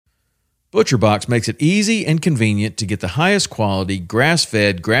ButcherBox makes it easy and convenient to get the highest quality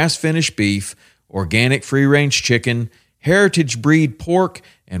grass-fed, grass-finished beef, organic free-range chicken, heritage breed pork,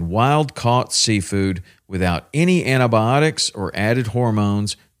 and wild-caught seafood without any antibiotics or added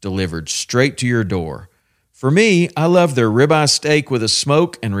hormones, delivered straight to your door. For me, I love their ribeye steak with a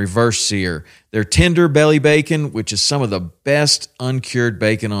smoke and reverse sear, their tender belly bacon, which is some of the best uncured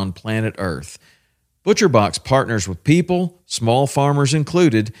bacon on planet Earth. ButcherBox partners with people, small farmers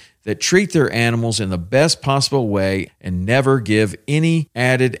included, that treat their animals in the best possible way and never give any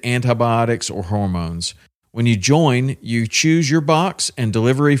added antibiotics or hormones. When you join, you choose your box and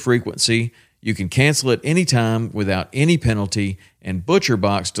delivery frequency. You can cancel at any time without any penalty, and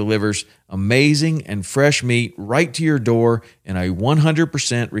ButcherBox delivers amazing and fresh meat right to your door in a 100%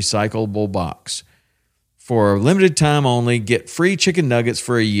 recyclable box. For a limited time only, get free chicken nuggets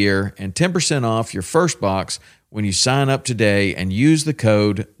for a year and 10% off your first box when you sign up today and use the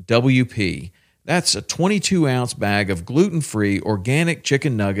code WP. That's a 22-ounce bag of gluten-free organic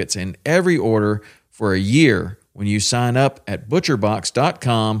chicken nuggets in every order for a year when you sign up at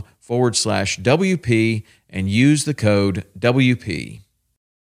butcherbox.com/WP and use the code WP.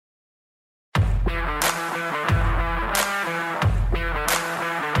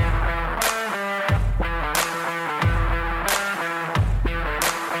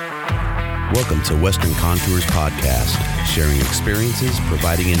 Welcome to Western Contours Podcast, sharing experiences,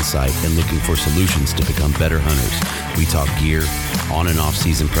 providing insight, and looking for solutions to become better hunters. We talk gear, on and off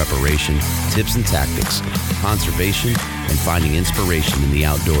season preparation, tips and tactics, conservation, and finding inspiration in the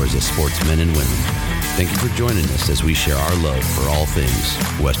outdoors as sportsmen and women. Thank you for joining us as we share our love for all things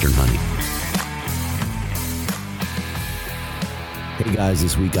Western hunting. Hey guys,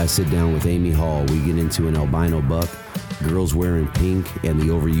 this week I sit down with Amy Hall. We get into an albino buck, girls wearing pink, and the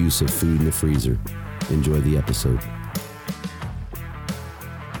overuse of food in the freezer. Enjoy the episode.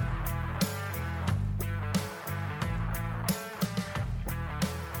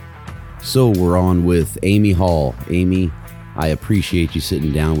 So we're on with Amy Hall. Amy, I appreciate you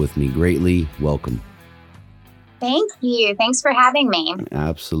sitting down with me greatly. Welcome. Thank you. Thanks for having me.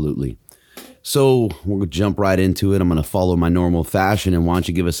 Absolutely. So we're going to jump right into it. I'm going to follow my normal fashion, and why don't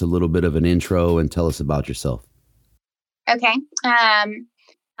you give us a little bit of an intro and tell us about yourself? Okay. I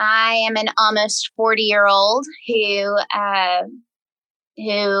am an almost 40-year-old who I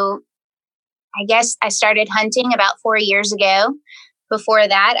guess I started hunting about 4 years ago. Before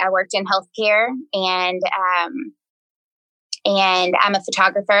that, I worked in healthcare, and I'm a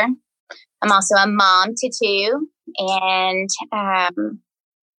photographer. I'm also a mom to two, and I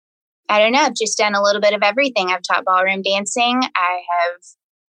don't know, I've just done a little bit of everything. I've taught ballroom dancing.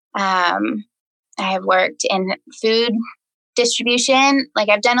 I have worked in food distribution. Like,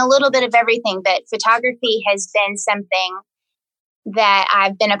 I've done a little bit of everything, but photography has been something that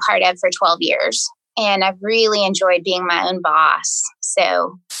I've been a part of for 12 years. And I've really enjoyed being my own boss.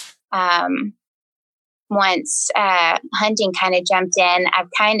 So once hunting kind of jumped in, I've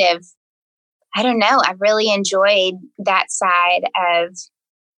really enjoyed that side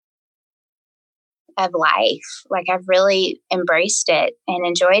of life. Like, I've really embraced it and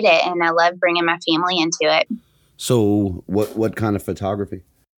enjoyed it, and I love bringing my family into it. So what kind of photography?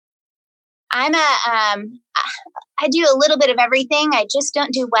 I do a little bit of everything. I just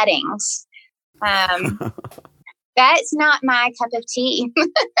don't do weddings. That's not my cup of tea.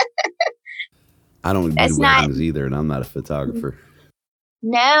 I don't do weddings either, and I'm not a photographer.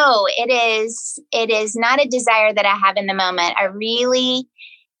 No, it is not a desire that I have in the moment. I really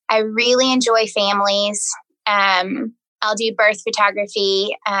enjoy families. I'll do birth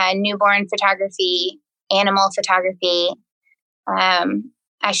photography, newborn photography, animal photography.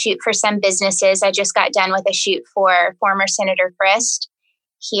 I shoot for some businesses. I just got done with a shoot for former Senator Frist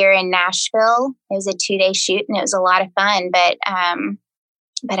here in Nashville. It was a 2-day shoot, and it was a lot of fun, but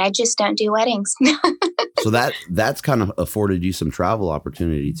I just don't do weddings. So that's kind of afforded you some travel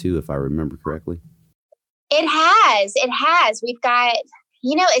opportunity too, if I remember correctly. It has. We've got,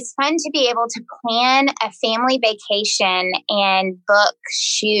 it's fun to be able to plan a family vacation and book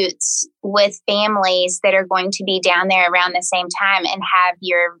shoots with families that are going to be down there around the same time and have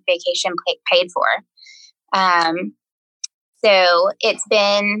your vacation paid for. So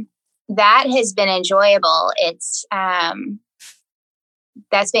that has been enjoyable. It's,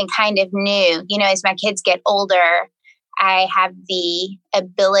 that's been kind of new. As my kids get older, I have the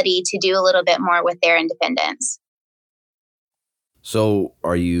ability to do a little bit more with their independence. So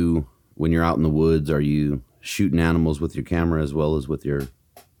when you're out in the woods, are you shooting animals with your camera as well as with your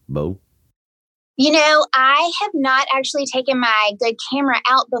bow? I have not actually taken my good camera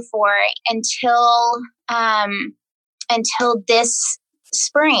out before until this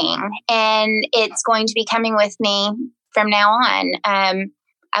spring, and it's going to be coming with me from now on.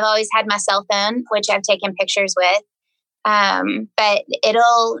 I've always had my cell phone, which I've taken pictures with. But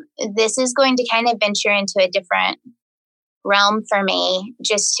this is going to kind of venture into a different realm for me,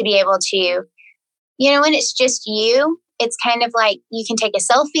 just to be able to, when it's just you, it's kind of like you can take a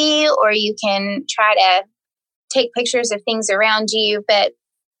selfie or you can try to take pictures of things around you. But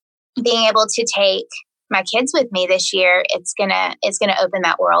being able to take my kids with me this year, it's gonna open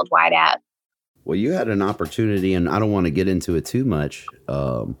that world wide up. Well, you had an opportunity, and I don't want to get into it too much,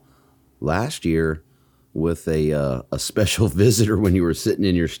 last year with a special visitor when you were sitting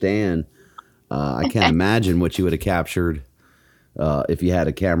in your stand. I can't imagine what you would have captured if you had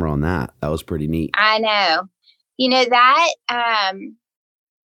a camera on that. That was pretty neat. I know. That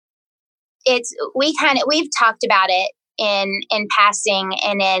we've talked about it in passing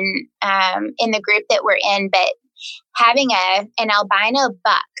and in the group that we're in, but having an albino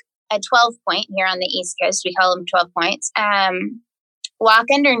buck, a 12 point here on the East Coast, we call them 12 points, walk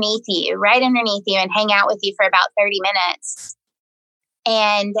right underneath you and hang out with you for about 30 minutes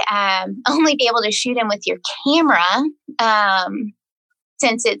and only be able to shoot him with your camera,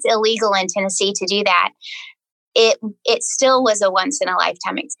 since it's illegal in Tennessee to do that. It still was a once in a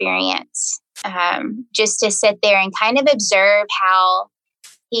lifetime experience, just to sit there and kind of observe how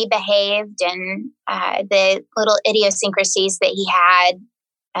he behaved and the little idiosyncrasies that he had.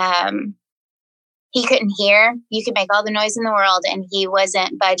 He couldn't hear. You could make all the noise in the world and he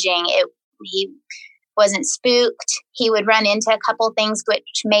wasn't budging. He wasn't spooked. He would run into a couple things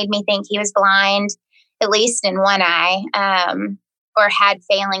which made me think he was blind, at least in one eye, or had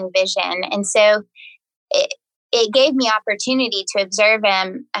failing vision. And so it gave me opportunity to observe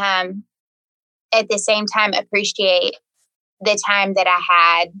him, at the same time appreciate the time that I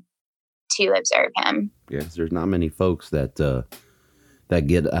had to observe him. Yes, there's not many folks that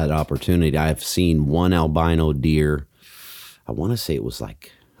get that opportunity. I've seen one albino deer. I want to say it was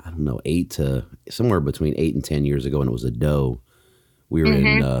like, I don't know, somewhere between 8 and 10 years ago, and it was a doe. We were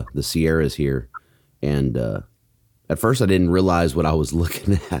in the Sierras here, and at first I didn't realize what I was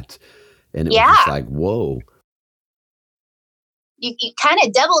looking at, and it was just like, whoa. You kind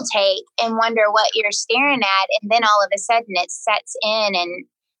of double take and wonder what you're staring at, and then all of a sudden it sets in, and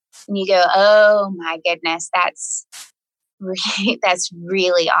you go, "Oh my goodness, that's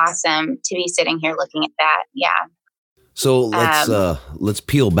really awesome to be sitting here looking at that." Yeah. So let's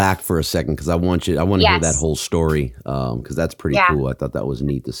peel back for a second, because I want to hear that whole story, because that's pretty cool. I thought that was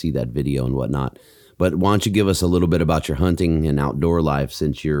neat to see that video and whatnot. But why don't you give us a little bit about your hunting and outdoor life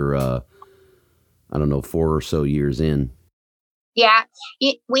since you're, 4 or so years in? Yeah,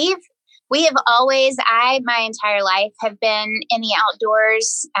 we have always, my entire life have been in the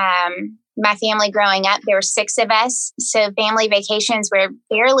outdoors. My family growing up, there were 6 of us. So family vacations were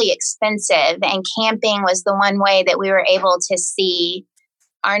fairly expensive, and camping was the one way that we were able to see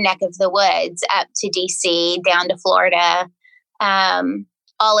our neck of the woods up to DC, down to Florida,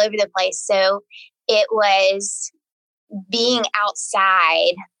 all over the place. So it was being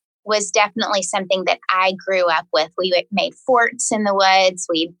outside was definitely something that I grew up with. We made forts in the woods.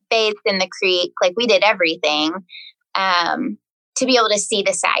 We bathed in the creek. Like, we did everything to be able to see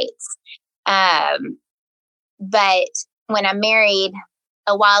the sights. But when I married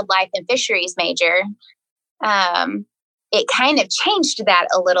a wildlife and fisheries major, it kind of changed that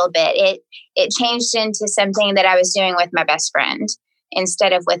a little bit. It changed into something that I was doing with my best friend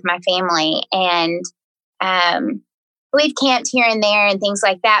instead of with my family. And we've camped here and there and things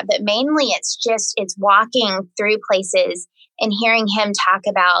like that, but mainly it's walking through places and hearing him talk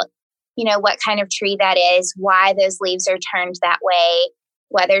about, what kind of tree that is, why those leaves are turned that way,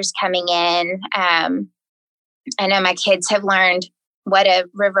 weather's coming in. I know my kids have learned what a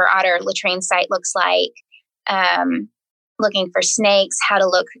river otter latrine site looks like, looking for snakes, how to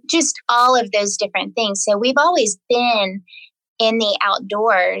look, just all of those different things. So we've always been in the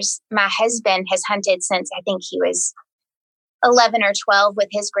outdoors. My husband has hunted since I think he was 11 or 12 with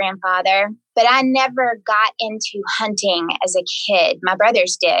his grandfather, but I never got into hunting as a kid. My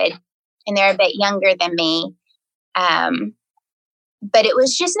brothers did, and they're a bit younger than me. But it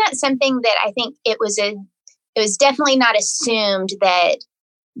was just not something that I think it was definitely not assumed that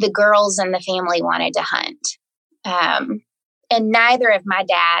the girls in the family wanted to hunt. And neither of my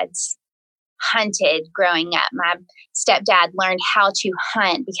dads hunted growing up. My stepdad learned how to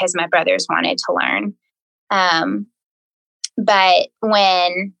hunt because my brothers wanted to learn. But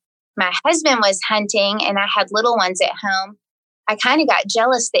when my husband was hunting and I had little ones at home, I kind of got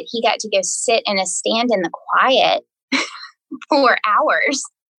jealous that he got to go sit in a stand in the quiet for hours.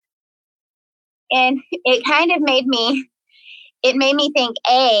 And it kind of made me it made me think,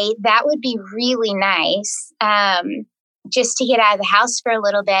 A, that would be really nice, just to get out of the house for a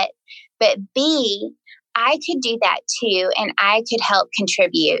little bit. But B, I could do that too, and I could help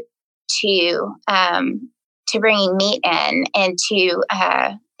contribute to bringing meat in and to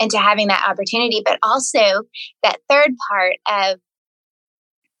having that opportunity. But also that third part of,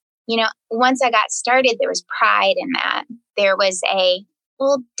 once I got started, there was pride in that. There was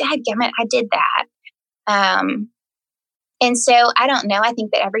dadgummit, I did that. And so I don't know. I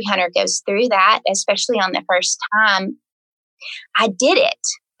think that every hunter goes through that, especially on the first time. I did it.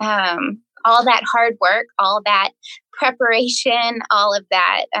 All that hard work, all that preparation, all of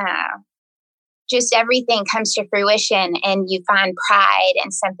that, just everything comes to fruition, and you find pride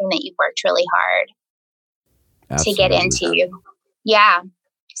in something that you've worked really hard to get into. Yeah.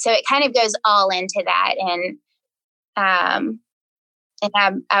 So it kind of goes all into that. And I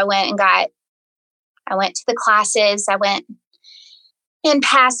went to the classes. I went and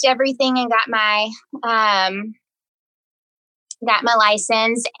passed everything and got my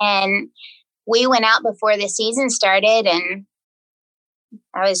license. And we went out before the season started, and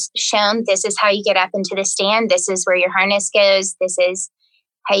I was shown, this is how you get up into the stand. This is where your harness goes. This is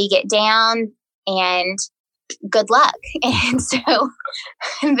how you get down, and good luck. And so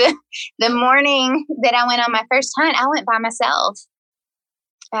the morning that I went on my first hunt, I went by myself.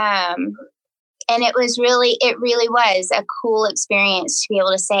 And it really was a cool experience to be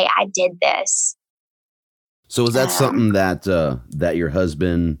able to say, I did this. So is that something that your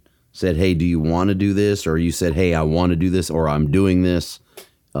husband said, hey, do you want to do this? Or you said, hey, I want to do this, or I'm doing this?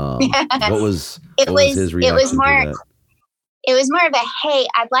 What was his reaction to that? It was more of a, hey,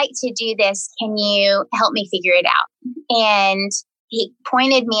 I'd like to do this. Can you help me figure it out? And he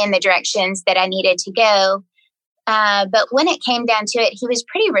pointed me in the directions that I needed to go. But when it came down to it, he was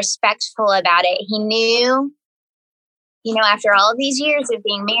pretty respectful about it. He knew, after all of these years of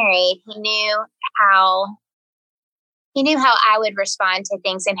being married, he knew how I would respond to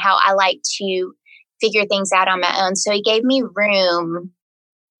things and how I like to figure things out on my own. So he gave me room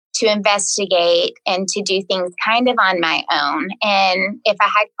to investigate and to do things kind of on my own. And if I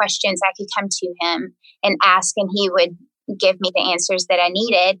had questions, I could come to him and ask, and he would give me the answers that I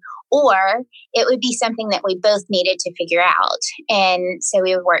needed, or it would be something that we both needed to figure out. And so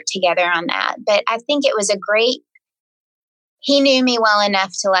we would work together on that. But I think it was he knew me well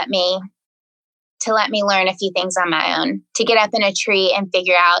enough to let me learn a few things on my own, to get up in a tree and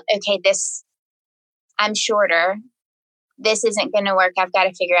figure out, okay, I'm shorter. This isn't going to work. I've got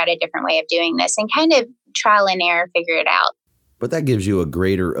to figure out a different way of doing this, and kind of trial and error, figure it out. But that gives you a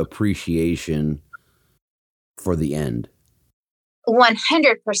greater appreciation for the end.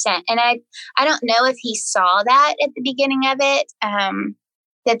 100%. And I don't know if he saw that at the beginning of it,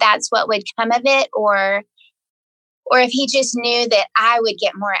 that's what would come of it, or if he just knew that I would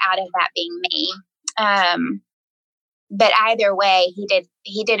get more out of that being me. But either way, he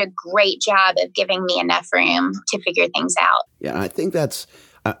did a great job of giving me enough room to figure things out. Yeah, I think that's,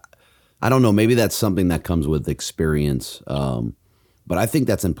 I don't know, maybe that's something that comes with experience. But I think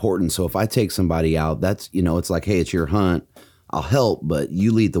that's important. So if I take somebody out, that's, it's like, hey, it's your hunt. I'll help, but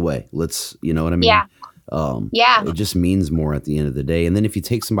you lead the way. Let's, you know what I mean? Yeah. It just means more at the end of the day. And then if you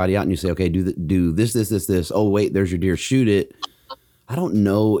take somebody out and you say, okay, do this. Oh, wait, there's your deer. Shoot it. I don't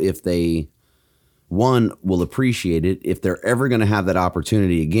know if they, one, will appreciate it, if they're ever going to have that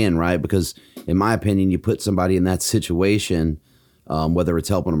opportunity again, right? Because in my opinion, you put somebody in that situation, whether it's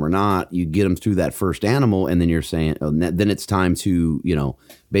helping them or not, you get them through that first animal, and then you're saying, then it's time to,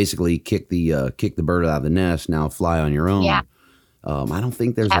 basically kick the bird out of the nest. Now fly on your own. Yeah. I don't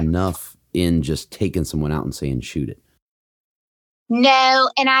think there's enough in just taking someone out and saying, shoot it. No.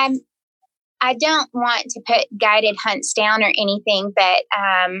 And I don't want to put guided hunts down or anything, but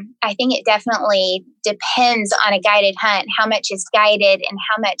I think it definitely depends on a guided hunt, how much is guided and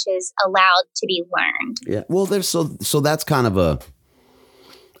how much is allowed to be learned. Yeah. Well, there's so that's kind of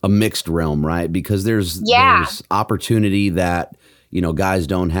a mixed realm, right? Because there's opportunity that, guys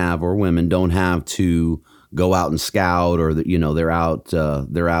don't have, or women don't have, to go out and scout, or they're out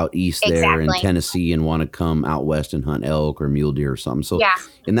east there in Tennessee and want to come out west and hunt elk or mule deer or something. So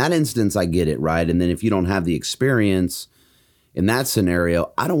in that instance, I get it, right? And then if you don't have the experience in that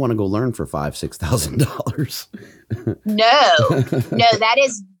scenario, I don't want to go learn for $5,000-$6,000. No, that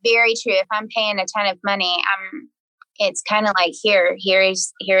is very true. If I'm paying a ton of money, it's kind of like here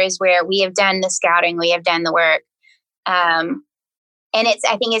is where we have done the scouting, we have done the work. And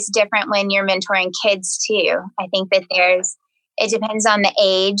I think it's different when you're mentoring kids too. I think that it depends on the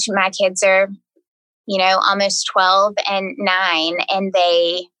age. My kids are, almost 12 and 9, and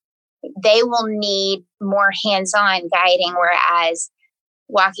they will need more hands-on guiding, whereas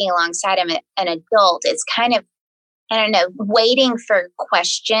walking alongside an adult, it's kind of, I don't know, waiting for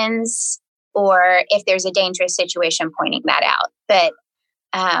questions or if there's a dangerous situation, pointing that out. But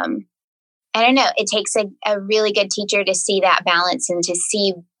I don't know, it takes a really good teacher to see that balance and to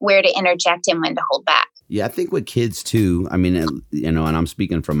see where to interject and when to hold back. Yeah, I think with kids too, I mean, and I'm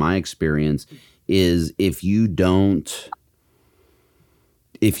speaking from my experience, is if you don't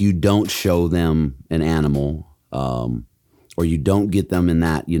show them an animal, or you don't get them in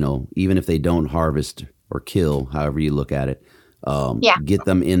that, even if they don't harvest or kill, however you look at it, get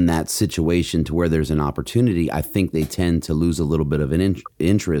them in that situation to where there's an opportunity, I think they tend to lose a little bit of an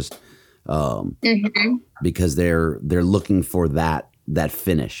interest, because they're looking for that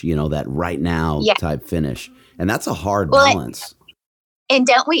finish, that right now type finish. And that's a hard balance. And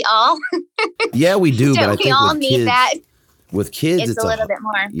don't we all? Yeah, we do. But I think we all need that. With kids, it's a little bit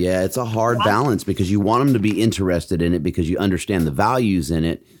more. Yeah, it's a hard balance because you want them to be interested in it because you understand the values in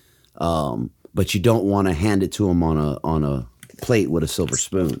it, but you don't want to hand it to them on a plate with a silver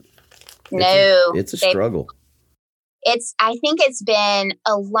spoon. No, it's a struggle. I think it's been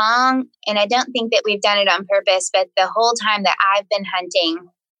a long, and I don't think that we've done it on purpose, but the whole time that I've been hunting,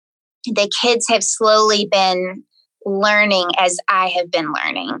 the kids have slowly been learning as I have been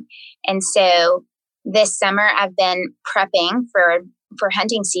learning. And so this summer I've been prepping for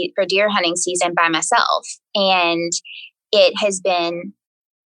deer hunting season by myself. And it has been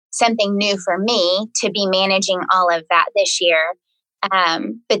something new for me to be managing all of that this year.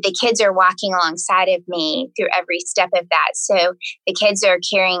 But the kids are walking alongside of me through every step of that. So the kids are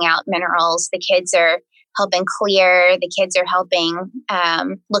carrying out minerals. The kids are helping clear. The kids are helping,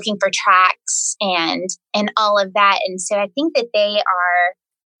 looking for tracks and all of that. And so I think that they are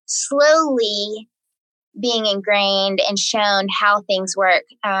slowly being ingrained and shown how things work.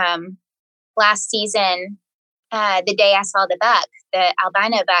 Last season, the day I saw the buck, the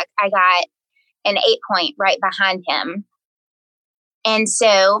albino buck, I got an 8-point right behind him. And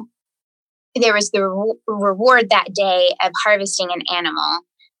so there was the reward that day of harvesting an animal.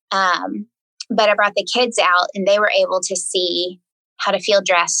 But I brought the kids out and they were able to see how to field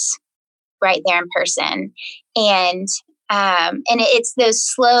dress right there in person. And it's those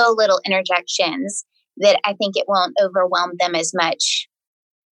slow little interjections that I think it won't overwhelm them as much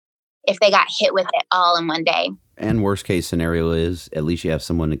if they got hit with it all in one day. And worst case scenario is at least you have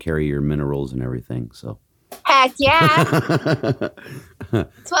someone to carry your minerals and everything. So. Heck yeah.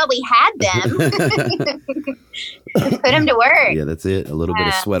 That's why we had them. Put them to work. Yeah, that's it. A little bit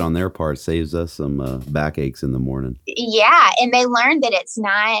of sweat on their part saves us some backaches in the morning. Yeah, and they learned that it's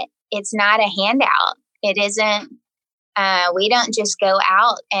not a handout. It isn't. We don't just go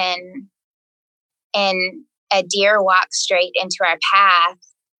out and a deer walks straight into our path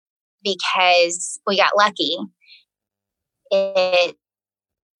because we got lucky. It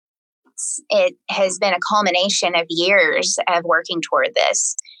has been a culmination of years of working toward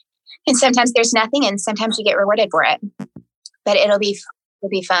this. And sometimes there's nothing and sometimes you get rewarded for it. But it'll be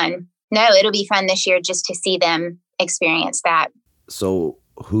fun. No, it'll be fun this year just to see them experience that. So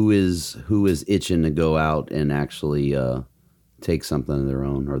who is itching to go out and actually take something of their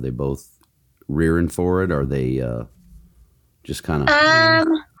own? Are they both rearing for it? Or are they just kind of...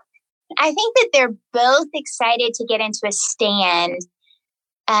 I think that they're both excited to get into a stand.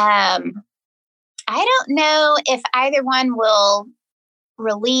 I don't know if either one will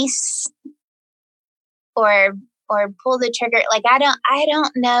release or pull the trigger. Like I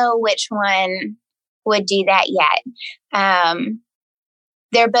don't know which one would do that yet.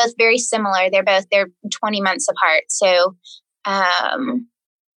 They're both very similar. They're 20 months apart. So,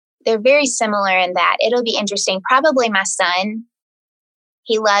 they're very similar in that. It'll be interesting. Probably my son,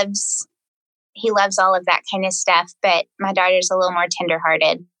 he loves all of that kind of stuff, but my daughter's a little more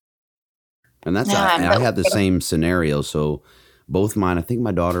tenderhearted. And that's, I had the same scenario. So both mine, I think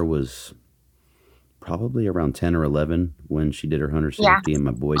my daughter was probably around 10 or 11 when she did her hunter safety, and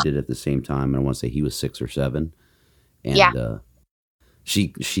my boy did it at the same time. And I want to say he was 6 or 7. And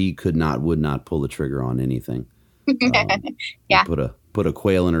she would not pull the trigger on anything. Put a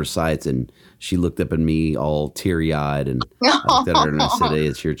quail in her sights, and she looked up at me all teary-eyed, and I looked at her and I said, "Hey,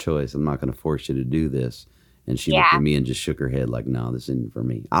 it's your choice. I'm not going to force you to do this." And she looked at me and just shook her head like, "No, this isn't for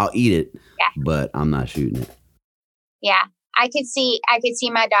me. I'll eat it, but I'm not shooting it." Yeah, I could see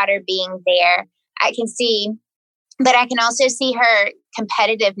my daughter being there. But I can also see her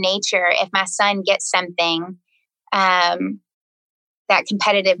competitive nature. If my son gets something, that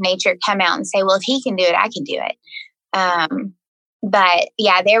competitive nature come out and say, "Well, if he can do it, I can do it." But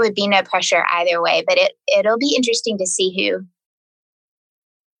yeah, there would be no pressure either way. But it'll be interesting to see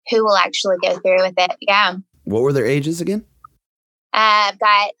who will actually go through with it. Yeah. What were their ages again? I've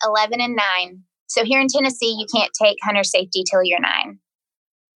got 11 and 9. So here in Tennessee, you can't take hunter safety till you're 9.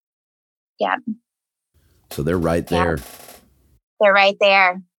 Yeah. So they're right there. Yeah. They're right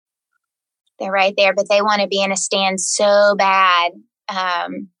there. They're right there, but they want to be in a stand so bad,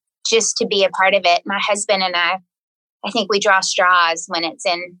 just to be a part of it. My husband and I think we draw straws when it's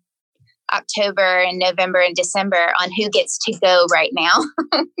in October and November and December on who gets to go right now.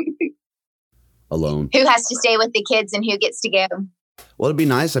 Alone. Who has to stay with the kids and who gets to go. Well, it'd be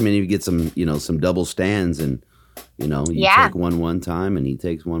nice. I mean, you get some, some double stands and, you take one time and he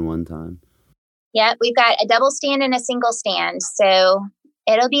takes one time. Yeah, we've got a double stand and a single stand. So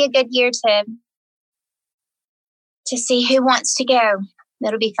it'll be a good year to see who wants to go.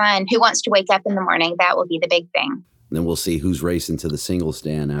 It'll be fun. Who wants to wake up in the morning? That will be the big thing. Then we'll see who's racing to the single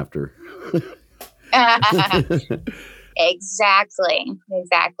stand after. Exactly.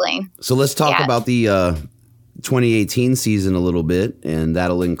 So let's talk about the 2018 season a little bit, and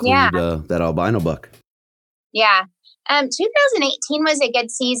that'll include that albino buck. Yeah. 2018 was a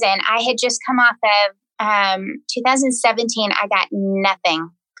good season. I had just come off of 2017. I got nothing.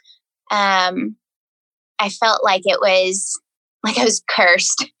 I felt like I was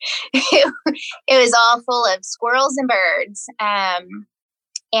cursed. It was all full of squirrels and birds,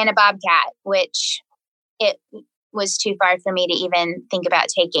 and a bobcat, which it was too far for me to even think about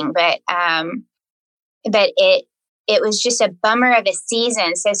taking. But it was just a bummer of a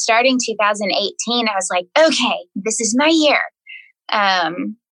season. So starting 2018, I was like, okay, this is my year.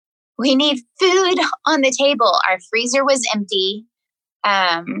 We need food on the table. Our freezer was empty.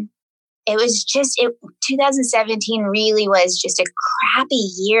 It was 2017 really was just a crappy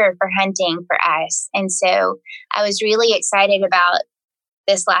year for hunting for us. And so I was really excited about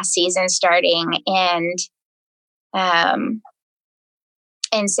this last season starting. And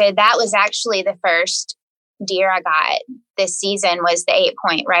so that was actually the first deer I got this season was the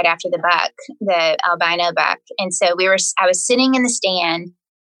 8-point right after the buck, the albino buck. And so I was sitting in the stand.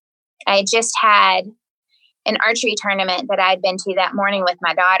 I had just had an archery tournament that I'd been to that morning with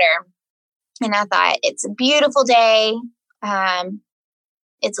my daughter. And I thought, it's a beautiful day.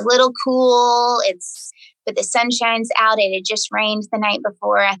 It's a little cool. But the sun shines out. It had just rained the night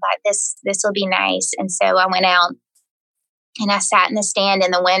before. I thought this will be nice. And so I went out and I sat in the stand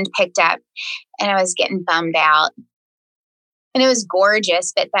and the wind picked up and I was getting bummed out. And it was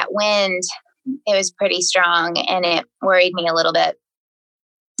gorgeous, but that wind, it was pretty strong and it worried me a little bit.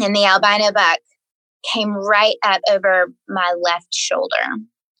 And the albino buck came right up over my left shoulder.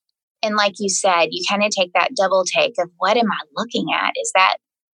 And like you said, you kind of take that double take of what am I looking at? Is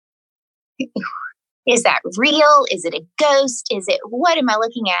that real? Is it a ghost? What am I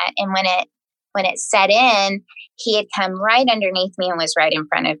looking at? And when it set in, he had come right underneath me and was right in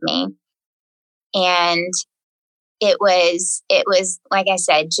front of me. And it was like I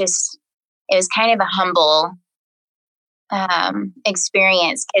said, it was kind of a humble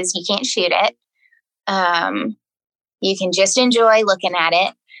experience because you can't shoot it. You can just enjoy looking at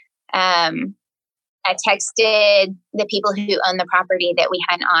it. I texted the people who own the property that we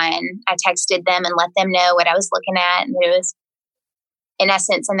hunt on. I texted them and let them know what I was looking at. And it was, in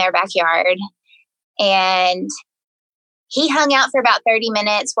essence, in their backyard. And he hung out for about 30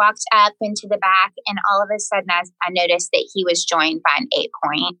 minutes, walked up into the back, and all of a sudden I noticed that he was joined by an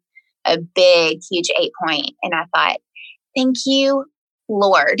 8-point, a big, huge 8-point. And I thought, thank you,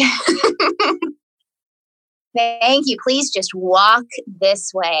 Lord. Thank you. Please just walk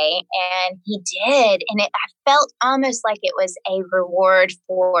this way. And he did. And I felt almost like it was a reward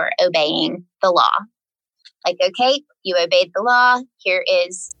for obeying the law. Like, okay, you obeyed the law.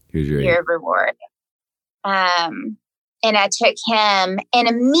 Here's your reward. And I took him, and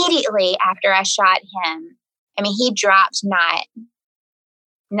immediately after I shot him, I mean, he dropped not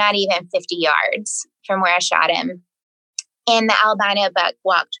even 50 yards from where I shot him. And the albino buck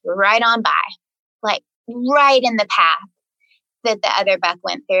walked right on by, like right in the path that the other buck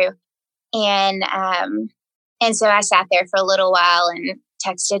went through. And so I sat there for a little while and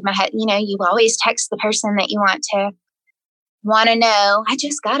texted my husband. You always text the person that you want to know, I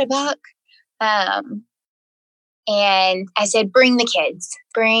just got a buck. And I said, bring the kids,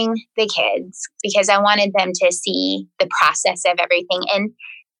 because I wanted them to see the process of everything. And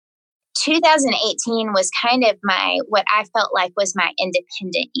 2018 was kind of what I felt like was my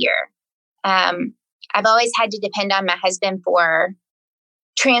independent year. I've always had to depend on my husband for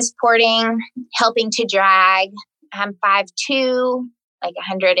transporting, helping to drag. I'm 5'2", like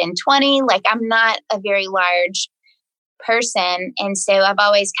 120. Like, I'm not a very large person. And so I've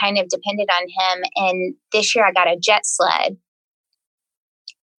always kind of depended on him. And this year I got a jet sled.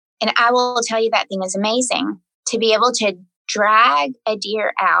 And I will tell you that thing is amazing to be able to drag a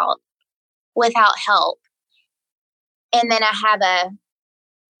deer out without help. And then I have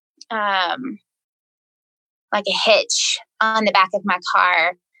like a hitch on the back of my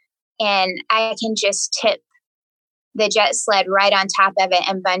car, and I can just tip the jet sled right on top of it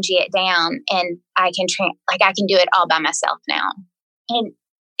and bungee it down. And I can I can do it all by myself now. And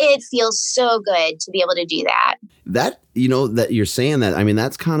it feels so good to be able to do that. That, you know, that you're saying that, I mean,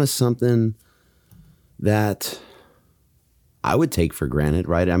 that's kind of something that I would take for granted,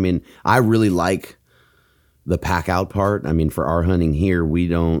 right? I mean, I really like the pack out part. I mean, for our hunting here, we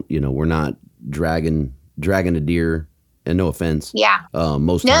don't, you know, we're not dragging a deer, and no offense. Yeah.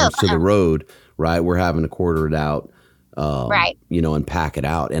 Most times to the road, right? We're having to quarter it out, right. You know, and pack it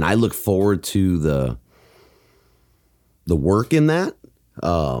out. And I look forward to the work in that.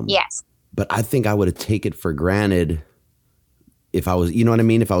 Yes. But I think I would have taken it for granted if I was, you know what I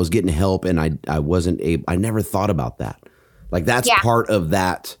mean? If I was getting help and I wasn't able, I never thought about that. Like that's part of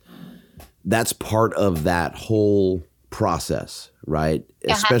that. That's part of that whole process, right?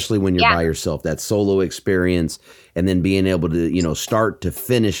 Especially when you're by yourself, that solo experience, and then being able to, you know, start to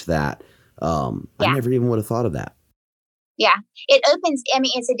finish that. I never even would have thought of that. Yeah. It opens, I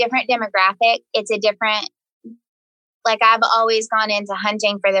mean, it's a different demographic. It's a different, like I've always gone into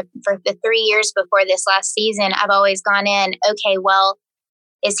hunting for the 3 years before this last season. I've always gone in, okay, well,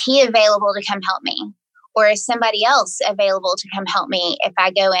 is he available to come help me? Or is somebody else available to come help me if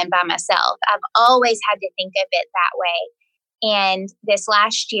I go in by myself? I've always had to think of it that way. And this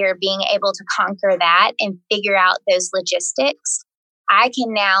last year, being able to conquer that and figure out those logistics, I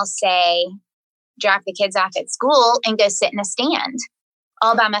can now say, drop the kids off at school and go sit in a stand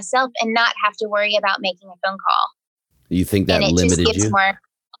all by myself and not have to worry about making a phone call. You think that limited you?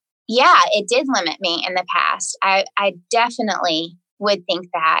 Yeah, it did limit me in the past. I definitely would think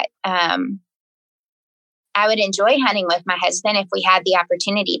that. I would enjoy hunting with my husband if we had the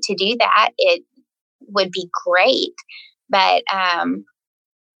opportunity to do that. It would be great, but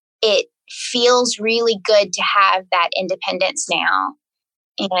it feels really good to have that independence now.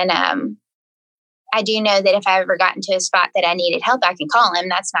 And I do know that if I ever got into a spot that I needed help, I can call him.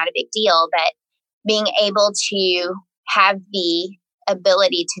 That's not a big deal. But being able to have the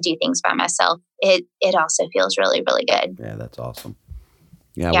ability to do things by myself, it also feels really, really good. Yeah, that's awesome.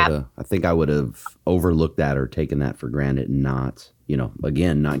 Yeah, I think I would have overlooked that or taken that for granted and not, you know,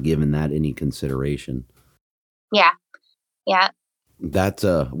 again, not given that any consideration. Yeah. Yeah. That's,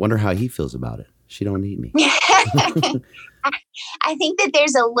 wonder how he feels about it. She don't need me. I think that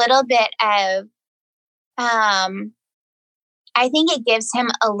there's a little bit of, I think it gives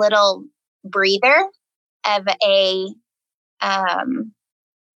him a little breather of a,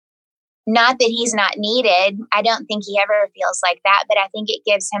 not that he's not needed. I don't think he ever feels like that, but I think it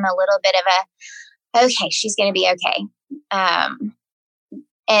gives him a little bit of a, okay, she's going to be okay.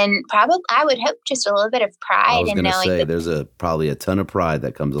 And probably, I would hope just a little bit of pride in knowing that there's probably a ton of pride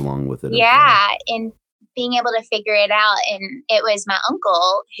that comes along with it. Yeah. And being able to figure it out. And it was my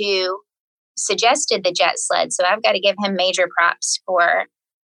uncle who suggested the jet sled. So I've got to give him major props for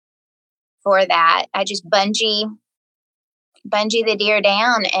that. I just bungee the deer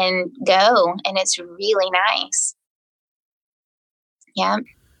down and go, and it's really nice. Yeah.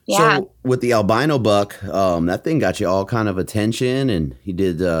 So with the albino buck, that thing got you all kind of attention, and he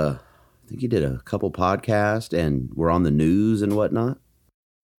did, I think he did a couple podcasts and we're on the news and whatnot.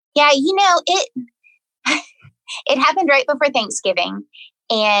 Yeah. You know, it happened right before Thanksgiving,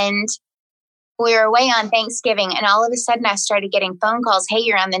 and we were away on Thanksgiving, and all of a sudden I started getting phone calls. Hey,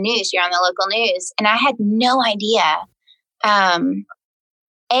 you're on the news. You're on the local news. And I had no idea,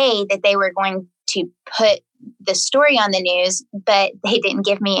 that they were going to put the story on the news, but they didn't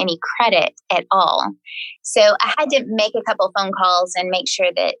give me any credit at all. So I had to make a couple phone calls and make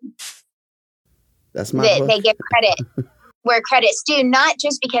sure that they give credit where credit's due, not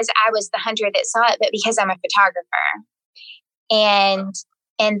just because I was the hunter that saw it, but because I'm a photographer. And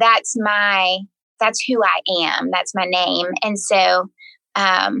that's who I am. That's my name. And so,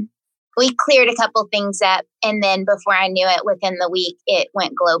 we cleared a couple things up, and then before I knew it, within the week, it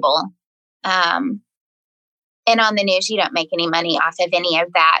went global. And on the news, you don't make any money off of any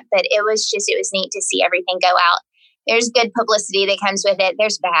of that, but it was neat to see everything go out. There's good publicity that comes with it.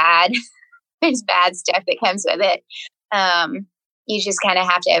 There's bad stuff that comes with it. You just kind of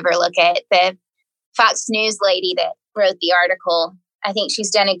have to overlook it. The Fox News lady that wrote the article, I think she's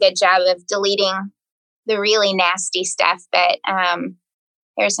done a good job of deleting the really nasty stuff, but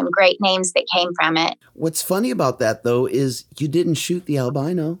there's some great names that came from it. What's funny about that, though, is you didn't shoot the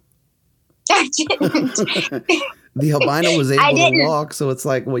albino. I didn't. The albino was I able to didn't. walk, so it's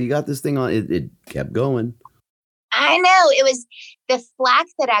like, well, you got this thing on. It kept going. I know. It was the flack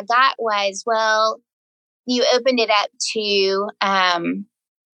that I got was, well, you opened it up to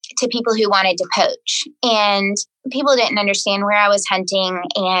people who wanted to poach, and people didn't understand where I was hunting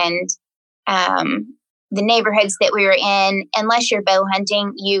and the neighborhoods that we were in. Unless you're bow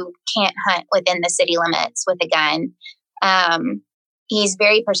hunting, you can't hunt within the city limits with a gun. He's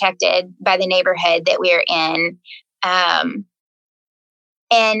very protected by the neighborhood that we are in. And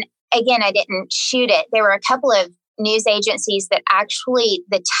again, I didn't shoot it. There were a couple of news agencies that actually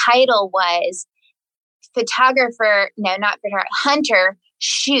the title was hunter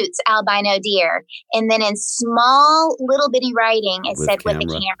shoots albino deer. And then in small little bitty writing, it said with the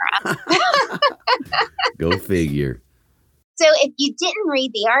camera. Go figure. So if you didn't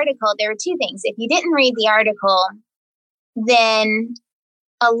read the article, there were two things. If you didn't read the article, then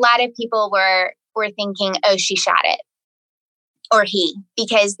a lot of people were thinking, oh, she shot it, or he.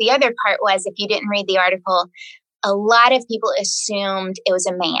 Because the other part was, if you didn't read the article, a lot of people assumed it was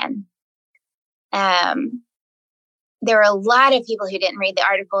a man. There were a lot of people who didn't read the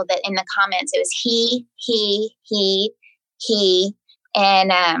article that in the comments, it was he.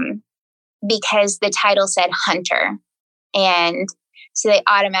 And because the title said hunter. And so they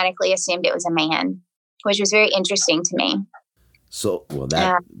automatically assumed it was a man, which was very interesting to me. So, well,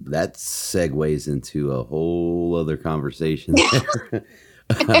 that segues into a whole other conversation there.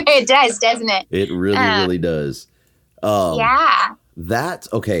 It does, doesn't it? It really does. Yeah.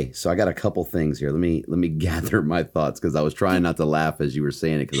 Okay. So I got a couple things here. Let me gather my thoughts, because I was trying not to laugh as you were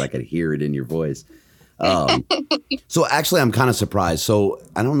saying it, because I could hear it in your voice. So actually, I'm kind of surprised. So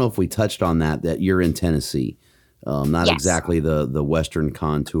I don't know if we touched on that you're in Tennessee, not yes. exactly the Western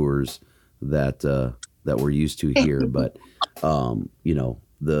contours that we're used to here, but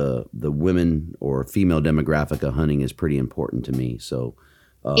the women or female demographic of hunting is pretty important to me. So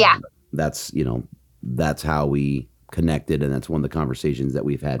that's how we connected, and that's one of the conversations that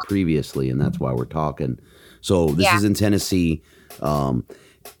we've had previously, and that's why we're talking. So this is in Tennessee.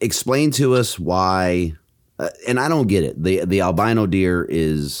 Explain to us why, and I don't get it. The albino deer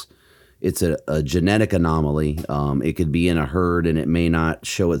it's a genetic anomaly. It could be in a herd and it may not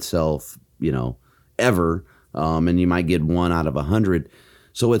show itself, ever. And you might get 1 out of 100.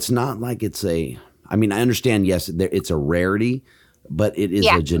 So it's not like I understand, yes, it's a rarity, but it is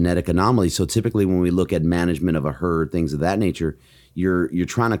a genetic anomaly. So typically when we look at management of a herd, things of that nature, you're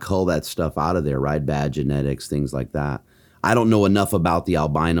trying to cull that stuff out of there, right? Bad genetics, things like that. I don't know enough about the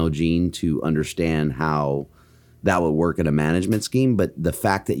albino gene to understand how that would work in a management scheme, but the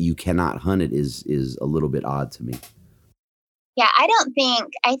fact that you cannot hunt it is a little bit odd to me. Yeah, I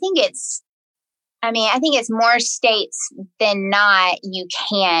think it's more states than not you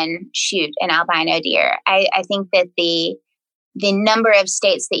can shoot an albino deer. I think that the number of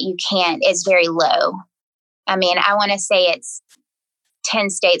states that you can't is very low. I want to say it's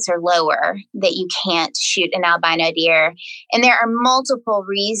 10 states or lower that you can't shoot an albino deer. And there are multiple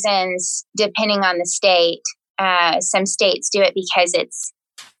reasons depending on the state. Some states do it because it's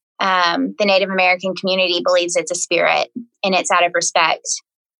the Native American community believes it's a spirit, and it's out of respect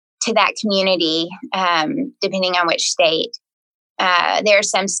to that community, depending on which state. There are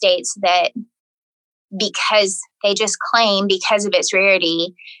some states that, because they just claim because of its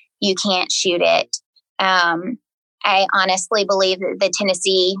rarity, you can't shoot it. I honestly believe that the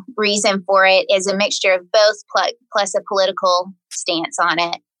Tennessee reason for it is a mixture of both plus a political stance on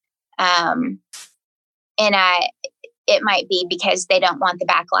it. And it might be because they don't want the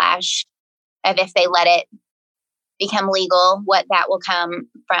backlash of if they let it become legal, what that will come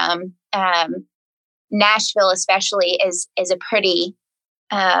from. Nashville especially is a pretty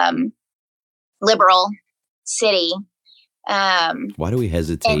liberal city. Why do we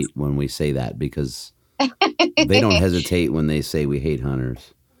hesitate when we say that? Because they don't hesitate when they say we hate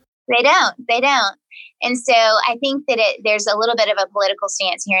hunters. They don't. And so I think that there's a little bit of a political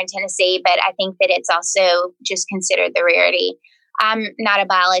stance here in Tennessee, but I think that it's also just considered the rarity. I'm not a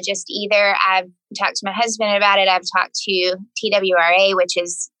biologist either. I've talked to my husband about it. I've talked to TWRA, which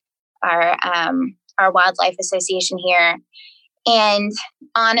is our wildlife association here. And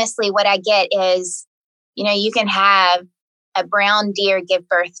honestly, what I get is, you can have a brown deer give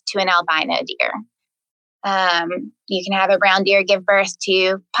birth to an albino deer. You can have a brown deer give birth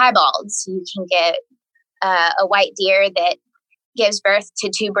to piebalds. You can get a white deer that gives birth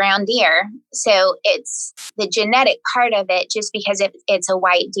to 2 brown deer. So it's the genetic part of it. Just because it's a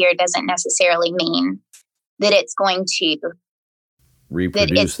white deer doesn't necessarily mean that it's going to reproduce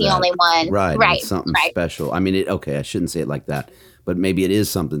that it's the only one. Right. Right. It's something right. special. I mean, okay, I shouldn't say it like that, but maybe it is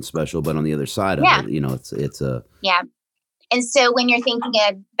something special, but on the other side of it, it's a. Yeah. And so when you're thinking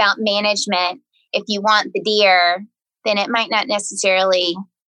about management, if you want the deer, then it might not necessarily,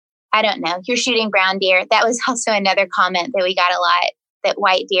 I don't know, you're shooting brown deer. That was also another comment that we got a lot, that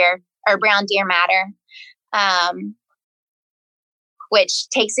white deer or brown deer matter, which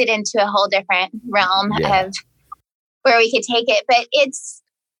takes it into a whole different realm of where we could take it. But it's,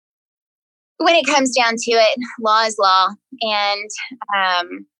 when it comes down to it, law is law.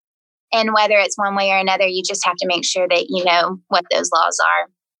 And whether it's one way or another, you just have to make sure that you know what those laws are.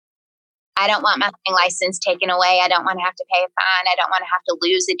 I don't want my hunting license taken away. I don't want to have to pay a fine. I don't want to have to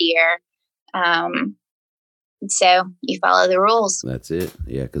lose a deer. So you follow the rules. That's it.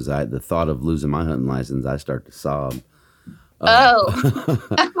 Yeah, because the thought of losing my hunting license, I start to sob.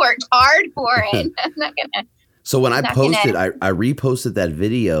 I worked hard for it. I'm not gonna. So when I posted, I reposted that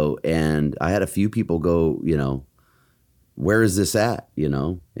video, and I had a few people go, where is this at?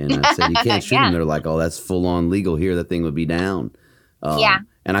 And I said, you can't shoot them. They're like, oh, that's full on legal here. That thing would be down.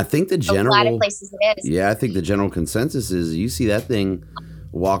 And I think a lot of places it is. Yeah, I think the general consensus is you see that thing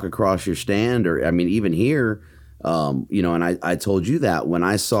walk across your stand, or I mean, even here, and I told you that when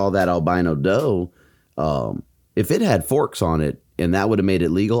I saw that albino doe, if it had forks on it and that would have made it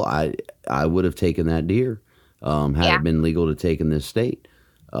legal, I would have taken that deer, had it been legal to take in this state.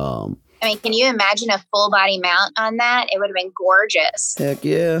 I mean, can you imagine a full body mount on that? It would have been gorgeous. Heck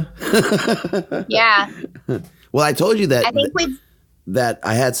yeah. Yeah. Well, I told you that. I think that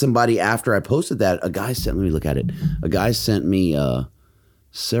I had somebody after I posted that. A guy sent me, look at it. A guy sent me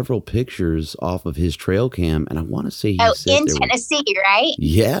several pictures off of his trail cam, and I want to say in Tennessee, right?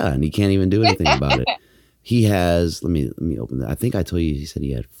 Yeah, and he can't even do anything about it. He has. Let me open that. I think I told you he said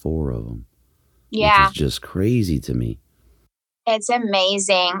he had 4 of them. Yeah, which is just crazy to me. It's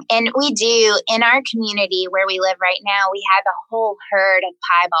amazing. And we do, in our community where we live right now, we have a whole herd of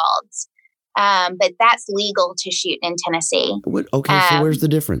piebalds. But that's legal to shoot in Tennessee. Okay, so where's the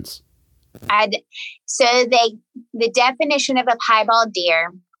difference? The definition of a piebald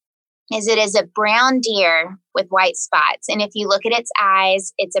deer is it is a brown deer with white spots. And if you look at its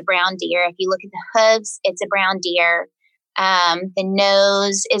eyes, it's a brown deer. If you look at the hooves, it's a brown deer. The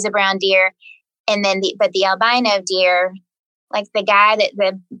nose is a brown deer. And then the albino deer, like the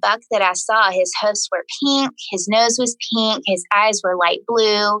buck that I saw, his hoofs were pink, his nose was pink, his eyes were light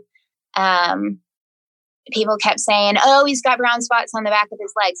blue. People kept saying, oh, he's got brown spots on the back of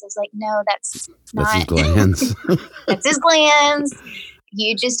his legs. I was like, no, that's not. His glands. That's his glands.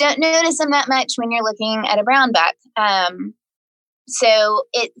 You just don't notice them that much when you're looking at a brown buck. So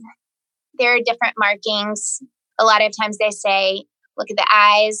there are different markings. A lot of times they say, look at the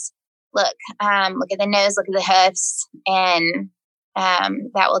eyes, look at the nose, look at the hoofs, and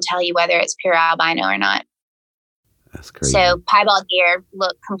that will tell you whether it's pure albino or not. That's crazy. So piebald deer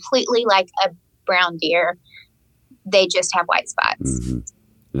look completely like a brown deer. They just have white spots.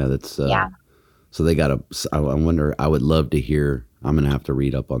 Mm-hmm. Yeah, that's So they got I wonder. I would love to hear. I'm going to have to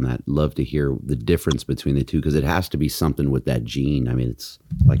read up on that. Love to hear the difference between the two, because it has to be something with that gene. I mean, it's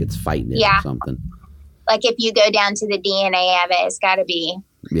like it's fighting it or something. Like if you go down to the DNA of it, it's got to be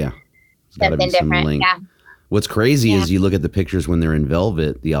something different. Link. Yeah. What's crazy is you look at the pictures when they're in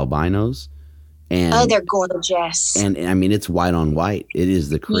velvet, the albinos. And, they're gorgeous. And I mean, it's white on white. It is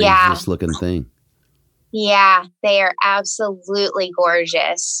the craziest looking thing. Yeah, they are absolutely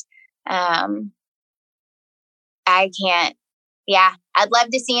gorgeous. I'd love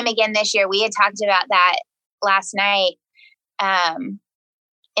to see him again this year. We had talked about that last night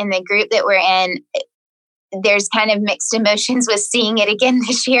in the group that we're in. There's kind of mixed emotions with seeing it again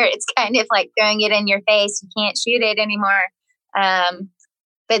this year. It's kind of like throwing it in your face. You can't shoot it anymore.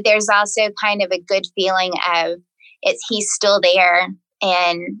 But there's also kind of a good feeling of he's still there.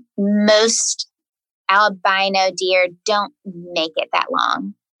 And most albino deer don't make it that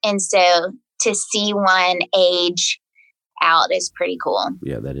long. And so to see one age out is pretty cool.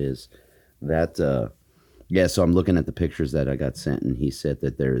 Yeah, that is. So I'm looking at the pictures that I got sent, and he said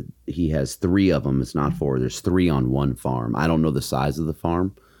that he has 3 of them. It's not 4. There's 3 on one farm. I don't know the size of the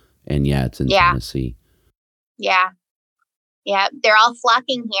farm. And it's in Tennessee. Yeah. Yeah, they're all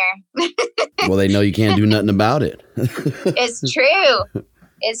flocking here. Well, they know you can't do nothing about it. It's true.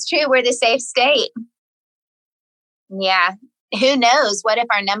 It's true. We're the safe state. Yeah. Who knows? What if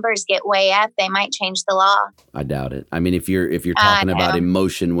our numbers get way up? They might change the law. I doubt it. I mean, if you're talking about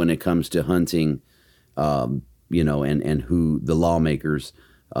emotion when it comes to hunting, and who the lawmakers,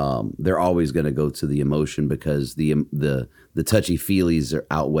 they're always going to go to the emotion because the touchy feelies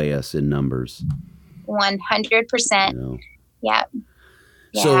outweigh us in numbers. 100%. Yeah.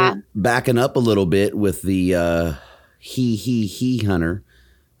 Yeah. So backing up a little bit with the he hunter.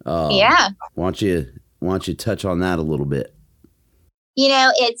 Yeah. Why don't you touch on that a little bit? You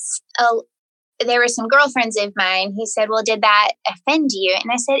know, there were some girlfriends of mine who said, well, did that offend you?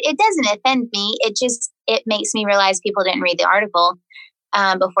 And I said, it doesn't offend me. It makes me realize people didn't read the article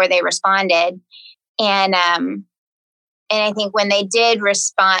before they responded. And I think when they did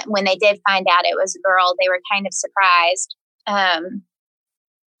respond, when they did find out it was a girl, they were kind of surprised.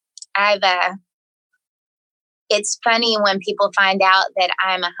 It's funny when people find out that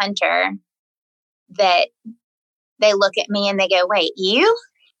I'm a hunter, that they look at me and they go, wait,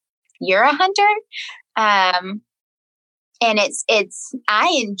 you're a hunter? And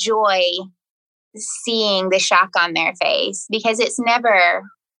I enjoy seeing the shock on their face, because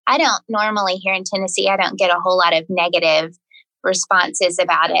I don't normally here in Tennessee, I don't get a whole lot of negative responses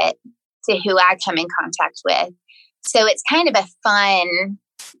about it to who I come in contact with. So it's kind of a fun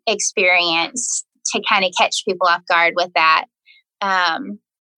experience to kind of catch people off guard with that. I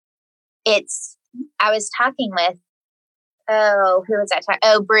was talking with, who was I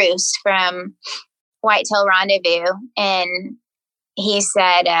talking? Bruce from Whitetail Rendezvous. And he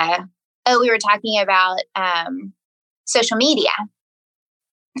said, we were talking about social media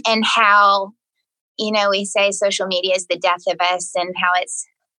and how, we say social media is the death of us and how it's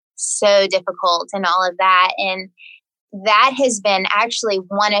so difficult and all of that. And that has been actually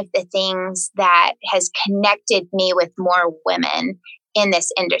one of the things that has connected me with more women in this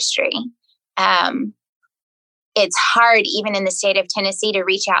industry. It's hard, even in the state of Tennessee, to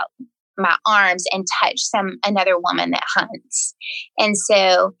reach out my arms and touch another woman that hunts. And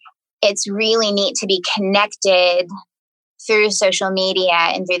so it's really neat to be connected through social media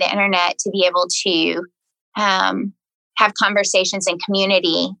and through the internet to be able to have conversations and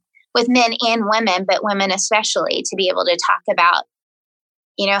community with men and women, but women especially, to be able to talk about,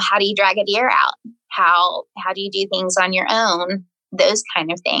 how do you drag a deer out? How do you do things on your own? Those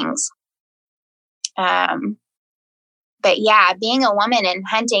kind of things. But yeah, being a woman and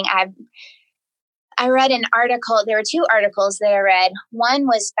hunting, I read an article. There were two articles that I read. One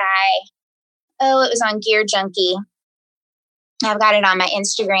was by, it was on Gear Junkie. I've got it on my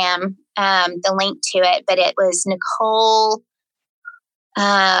Instagram, the link to it, but it was Nicole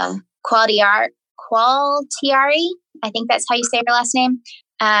Qualtiari. I think that's how you say her last name.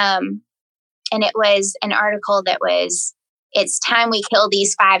 And it was an article that was, it's time we kill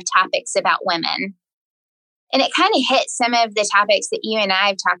these 5 topics about women. And it kind of hit some of the topics that you and I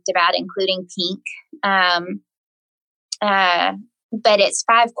have talked about, including pink. But it's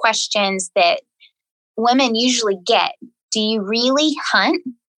 5 questions that women usually get. Do you really hunt?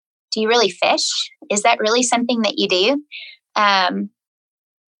 Do you really fish? Is that really something that you do? And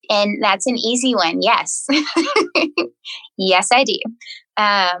that's an easy one. Yes. Yes, I do.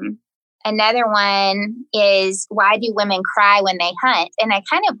 Another one is, why do women cry when they hunt? And I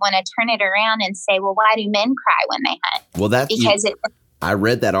kind of want to turn it around and say, well, why do men cry when they hunt? Well, that's because I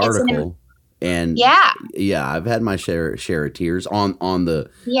read that article, and I've had my share of tears on the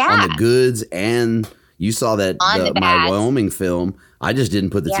goods, and you saw that my Wyoming film. I just didn't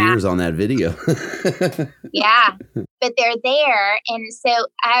put the tears on that video. Yeah, but they're there. And so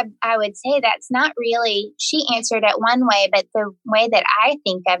I would say that's not really, she answered it one way, but the way that I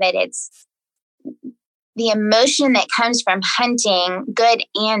think of it, it's the emotion that comes from hunting, good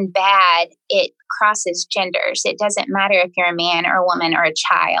and bad. It crosses genders. It doesn't matter if you're a man or a woman or a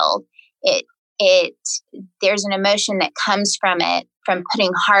child. There's an emotion that comes from it, from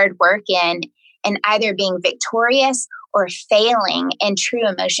putting hard work in and either being victorious or failing, and true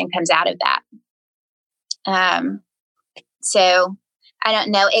emotion comes out of that. So I don't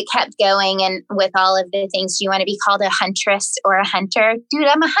know. It kept going, and with all of the things, do you want to be called a huntress or a hunter? Dude,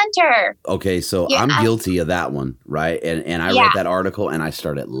 I'm a hunter. Okay, so I'm guilty of that one, right? And I read that article and I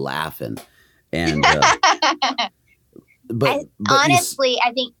started laughing. And but honestly,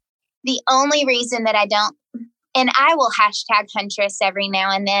 I think the only reason that I don't, and I will hashtag huntress every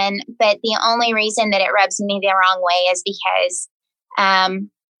now and then, but the only reason that it rubs me the wrong way is because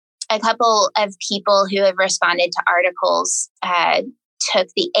a couple of people who have responded to articles took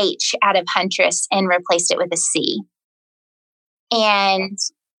the H out of huntress and replaced it with a C. And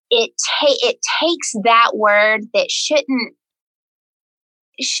it takes that word that shouldn't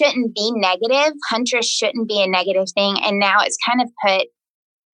be negative. Huntress shouldn't be a negative thing. And now it's kind of put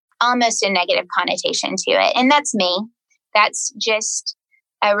almost a negative connotation to it. And that's me. That's just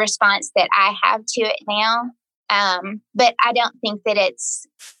a response that I have to it now. But I don't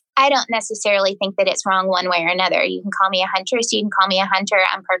necessarily think that it's wrong one way or another. You can call me a huntress. You can call me a hunter.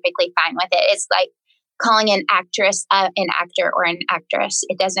 I'm perfectly fine with it. It's like calling an actress an actor or an actress.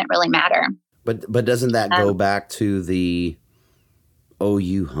 It doesn't really matter. But doesn't that go back to the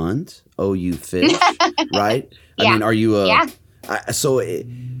you hunt, you fish, right? Yeah. I mean, are you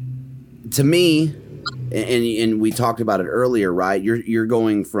to me, and we talked about it earlier, right? You're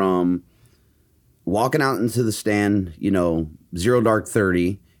going from walking out into the stand, 0 dark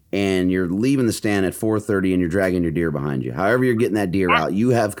 30, and you're leaving the stand at 4:30, and you're dragging your deer behind you. However you're getting that deer out, you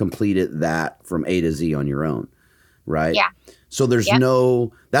have completed that from A to Z on your own, right? Yeah. So there's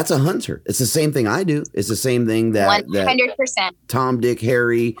that's a hunter. It's the same thing I do. It's the same thing that 100%. Tom, Dick,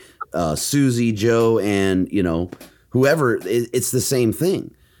 Harry, Susie, Joe, and whoever. It's the same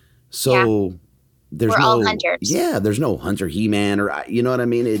thing. So we're all hunters. Yeah, there's no hunter He-Man or you know what I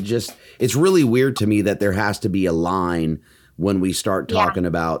mean. It's really weird to me that there has to be a line when we start talking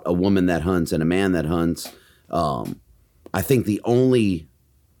about a woman that hunts and a man that hunts. I think the only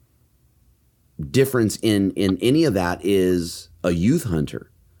difference in any of that is a youth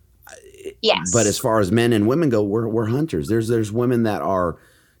hunter. Yes. But as far as men and women go, we're hunters. There's women that are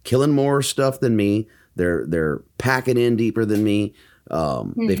killing more stuff than me. They're packing in deeper than me.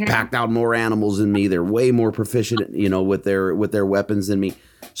 They've packed out more animals than me. They're way more proficient, with their weapons than me.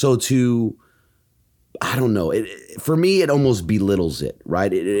 So I don't know. For me, it almost belittles it,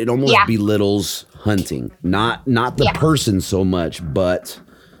 right? It almost belittles hunting, not the person so much, but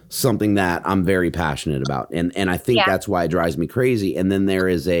something that I'm very passionate about. And I think that's why it drives me crazy. And then there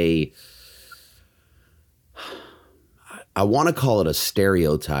is I want to call it a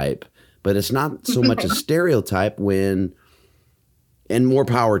stereotype, but it's not so much a stereotype and more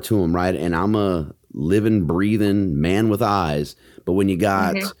power to them, right? And I'm a living, breathing man with eyes. But when you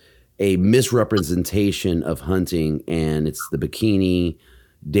got a misrepresentation of hunting and it's the bikini,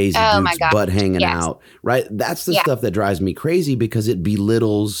 Daisy Duke's butt hanging out, right? That's the stuff that drives me crazy because it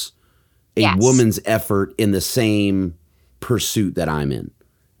belittles a woman's effort in the same pursuit that I'm in.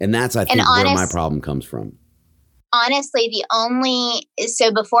 And that's, I think, where my problem comes from. Honestly,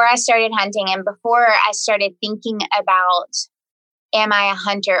 so before I started hunting and before I started thinking about, am I a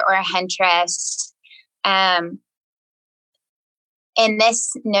hunter or a huntress? And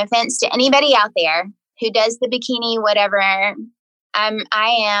this, no offense to anybody out there who does the bikini, whatever.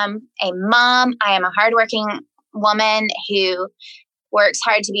 I am a mom. I am a hardworking woman who works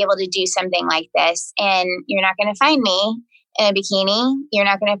hard to be able to do something like this. And you're not going to find me in a bikini. You're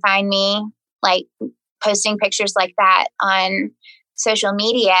not going to find me like posting pictures like that on social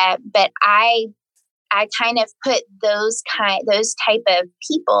media. But I kind of put those type of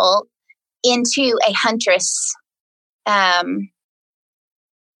people into a huntress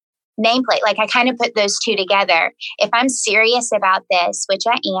nameplate. Like I kind of put those two together. If I'm serious about this, which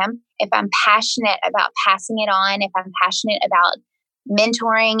I am, if I'm passionate about passing it on, if I'm passionate about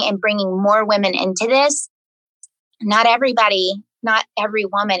mentoring and bringing more women into this, not every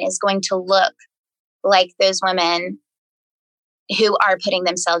woman is going to look like those women who are putting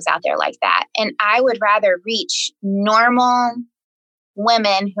themselves out there like that. And I would rather reach normal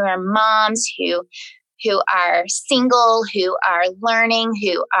women who are moms, who are single, who are learning,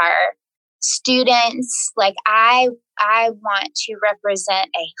 who are students. Like I want to represent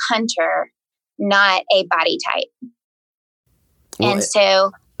a hunter, not a body type. Well, and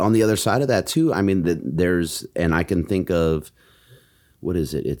so on the other side of that too, I mean, and I can think of, what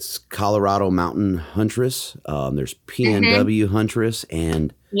is it? It's Colorado Mountain Huntress. There's PNW Huntress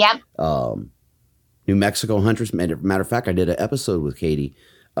and New Mexico Huntress. Matter of fact, I did an episode with Katie.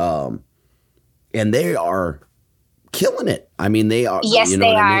 And they are killing it. I mean, they are. Yes,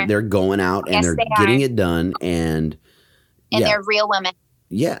 they are. I mean? They're going out and they're getting it done, and they're real women.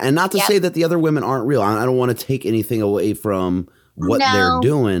 Yeah, and not to say that the other women aren't real. I don't want to take anything away from what they're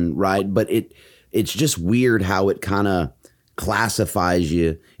doing, right? But it's just weird how it kind of classifies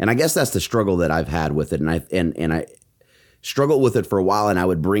you, and I guess that's the struggle that I've had with it, and I struggled with it for a while, and I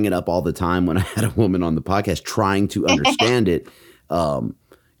would bring it up all the time when I had a woman on the podcast trying to understand it.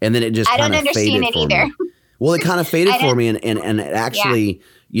 And then it just kind of faded for me. Well, it kind of faded for me, and it actually,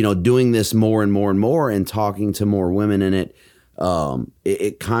 doing this more and more and more, and talking to more women in it,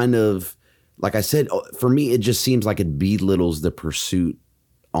 it kind of, like I said, for me, it just seems like it belittles the pursuit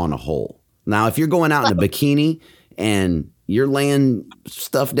on a whole. Now, if you're going out in a bikini and you're laying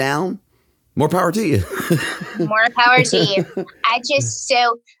stuff down, more power to you. More power to you. I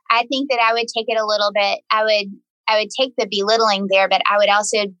think that I would take it a little bit. I would take the belittling there, but I would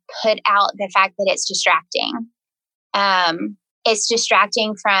also put out the fact that it's distracting. It's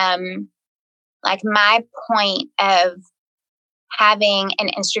distracting from, like, my point of having an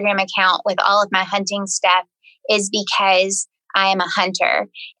Instagram account with all of my hunting stuff is because I am a hunter,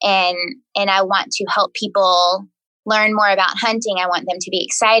 and I want to help people learn more about hunting. I want them to be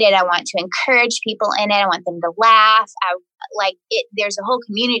excited. I want to encourage people in it. I want them to laugh. I like it. There's a whole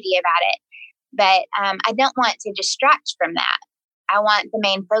community about it, but I don't want to distract from that. I want the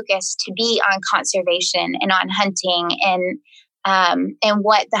main focus to be on conservation and on hunting and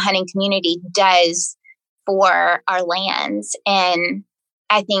what the hunting community does for our lands. And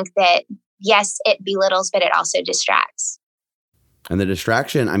I think that, yes, it belittles, but it also distracts. And the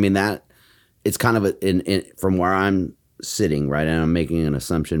distraction, I mean, that it's kind of from where I'm sitting, right? And I'm making an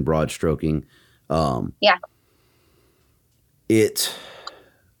assumption, broad stroking. Yeah. It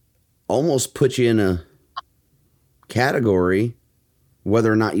almost puts you in a category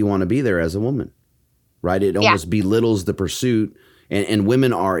whether or not you want to be there as a woman, right? It almost belittles the pursuit. And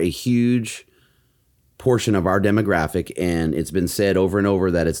women are a huge portion of our demographic. And it's been said over and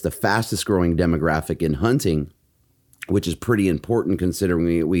over that it's the fastest growing demographic in hunting, which is pretty important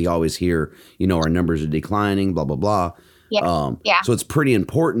considering we always hear, our numbers are declining, blah, blah, blah. Yeah. So it's pretty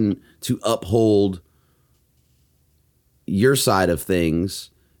important to uphold your side of things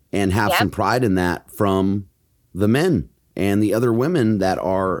and have some pride in that from the men and the other women that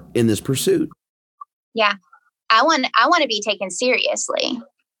are in this pursuit. Yeah. I want to be taken seriously.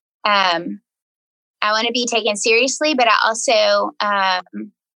 I want to be taken seriously, but I also,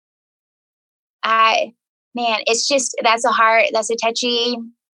 it's just, that's a touchy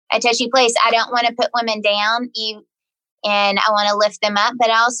place. I don't want to put women down, and I want to lift them up, but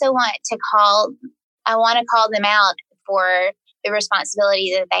I also want to call them out for the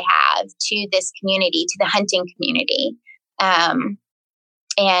responsibility that they have to this community, to the hunting community. And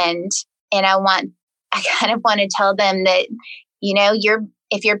I kind of want to tell them that,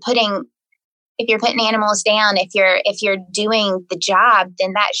 if you're putting animals down, if you're doing the job,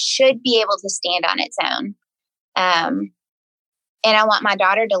 then that should be able to stand on its own. And I want my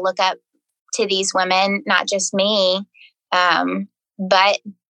daughter to look up to these women, not just me. But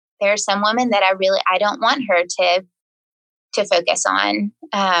there are some women that I don't want her to focus on.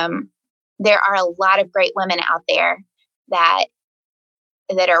 There are a lot of great women out there that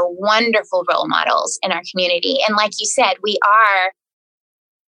are wonderful role models in our community. And like you said, we are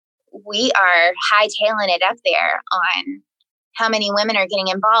hightailing it up there on how many women are getting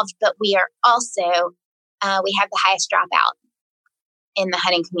involved, but we are also, we have the highest dropout in the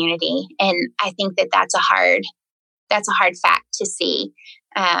hunting community. And I think that's a hard fact to see.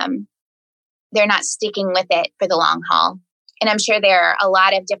 They're not sticking with it for the long haul. And I'm sure there are a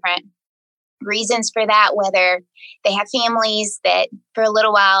lot of different reasons for that, whether they have families that for a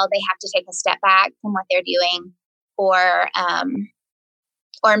little while they have to take a step back from what they're doing, or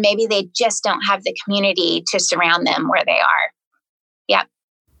maybe they just don't have the community to surround them where they are. Yep.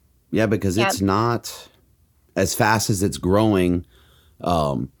 Yeah, because it's not as fast as it's growing.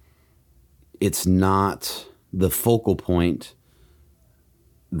 It's not the focal point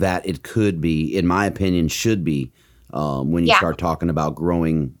that it could be, in my opinion, should be, when you start talking about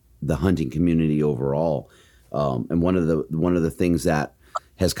growing the hunting community overall. And one of the things that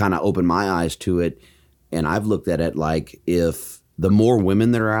has kind of opened my eyes to it, and I've looked at it like, if the more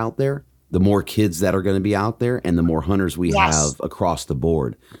women that are out there, the more kids that are going to be out there, and the more hunters we have across the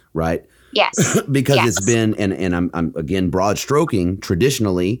board, right? Yes. Because it's been, and I'm again broad stroking,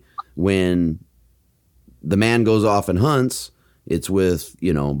 traditionally when the man goes off and hunts, it's with,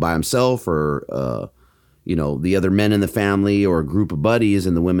 by himself or, the other men in the family or a group of buddies,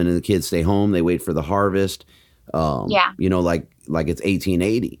 and the women and the kids stay home. They wait for the harvest. Like it's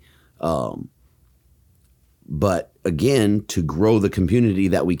 1880. But again, to grow the community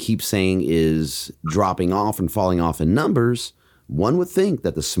that we keep saying is dropping off and falling off in numbers, one would think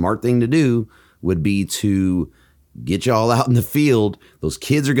that the smart thing to do would be to get y'all out in the field. Those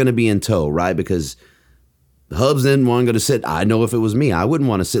kids are going to be in tow, right? Because the hubs didn't want to go to sit. I know if it was me, I wouldn't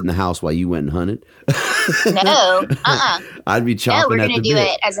want to sit in the house while you went and hunted. No, I'd be chomping at the bit. We're going to do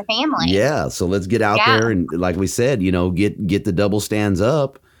it as a family. Yeah, so let's get out there and, like we said, get the double stands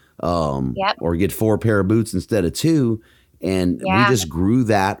up, or get 4 pair of boots instead of 2. And we just grew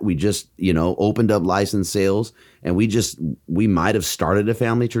that. We just, opened up license sales, and we might have started a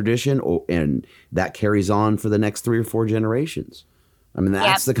family tradition, and that carries on for the next 3 or 4 generations. I mean,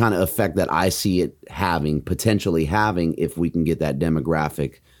 that's the kind of effect that I see it potentially having, if we can get that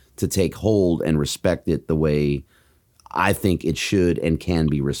demographic to take hold and respect it the way I think it should and can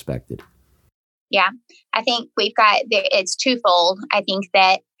be respected. Yeah, I think it's twofold. I think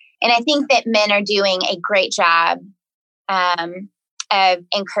that men are doing a great job of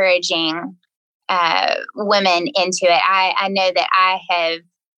encouraging women into it. I know that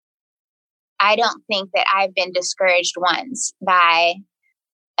I don't think that I've been discouraged once by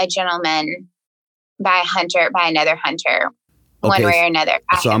a gentleman, by a hunter, by another hunter, one way or another.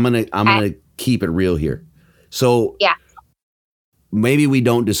 So I'm gonna keep it real here. So yeah, maybe we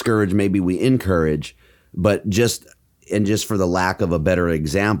don't discourage, maybe we encourage, but just for the lack of a better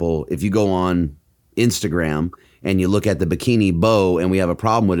example, if you go on Instagram and you look at the bikini bow and we have a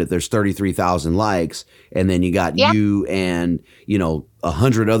problem with it, there's 33,000 likes. And then you got you and,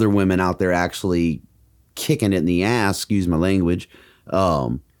 100 other women out there actually kicking it in the ass, excuse my language.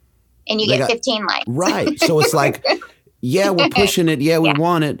 And you get 15 likes. Right. So it's like, yeah, we're pushing it. Yeah, we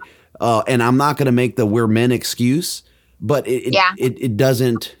want it. And I'm not going to make the we're men excuse, but it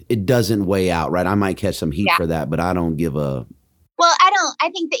doesn't weigh out, right? I might catch some heat for that, but I don't give a. Well,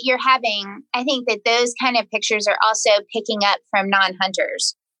 I think that I think that those kind of pictures are also picking up from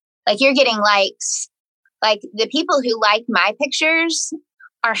non-hunters. Like you're getting likes, like the people who like my pictures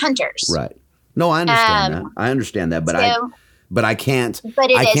are hunters. Right. No, I understand that. I understand that, but I can't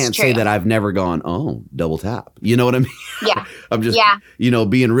say that I've never gone, oh, double tap. You know what I mean? Yeah. I'm just,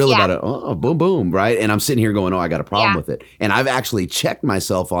 being real about it. Oh, boom, boom. Right. And I'm sitting here going, oh, I got a problem with it. And I've actually checked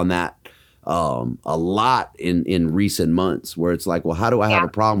myself on that a lot in recent months where it's like, well, how do I have a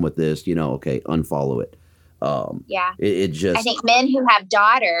problem with this? Okay, unfollow it. It just, I think men who have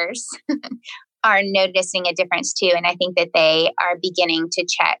daughters are noticing a difference too. And I think that they are beginning to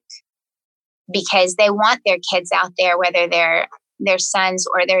check because they want their kids out there, whether they're their sons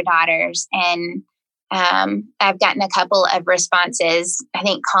or their daughters. And I've gotten a couple of responses. I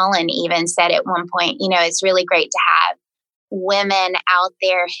think Colin even said at one point, it's really great to have women out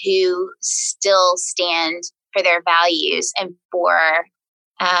there who still stand for their values and for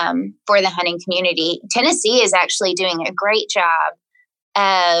the hunting community. Tennessee is actually doing a great job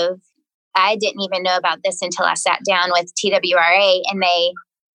of, I didn't even know about this until I sat down with TWRA, and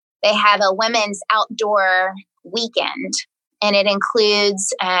they have a women's outdoor weekend, and it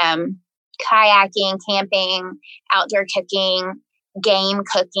includes kayaking, camping, outdoor cooking, game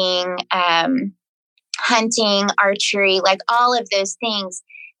cooking, hunting, archery, like all of those things.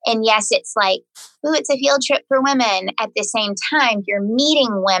 And yes, it's like, ooh, it's a field trip for women. At the same time, you're meeting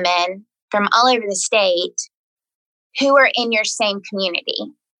women from all over the state who are in your same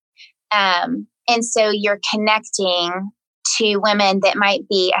community. And so you're connecting to women that might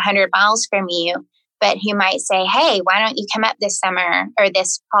be 100 miles from you, but who might say, hey, why don't you come up this summer or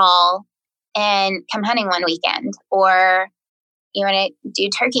this fall and come hunting one weekend? Or you want to do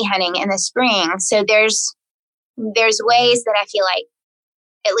turkey hunting in the spring. So there's ways that I feel like,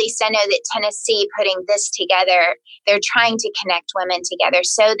 at least I know that Tennessee putting this together, they're trying to connect women together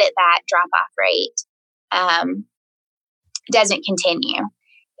so that drop-off rate doesn't continue,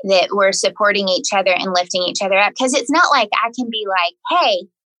 that we're supporting each other and lifting each other up. Because it's not like I can be like, hey,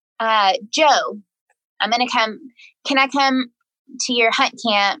 Joe, I'm going to come. Can I come to your hunt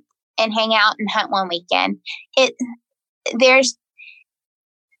camp and hang out and hunt one weekend?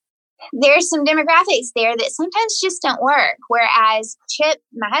 There's some demographics there that sometimes just don't work. Whereas Chip,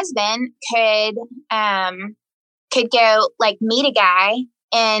 my husband, could go like meet a guy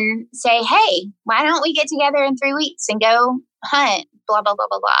and say, hey, why don't we get together in 3 weeks and go hunt, blah, blah, blah,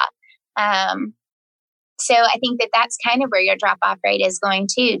 blah, blah. So I think that's kind of where your drop-off rate is going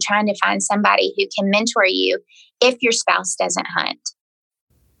to, trying to find somebody who can mentor you if your spouse doesn't hunt.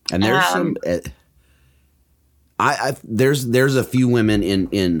 And there's some... there's a few women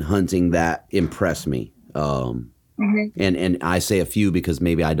in hunting that impress me. And I say a few because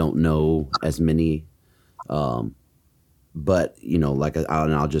maybe I don't know as many. But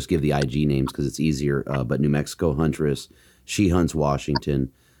I'll just give the IG names because it's easier. But New Mexico Huntress, She Hunts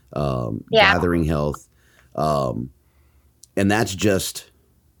Washington, Gathering Health. And that's just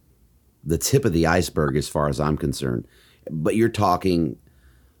the tip of the iceberg as far as I'm concerned. But you're talking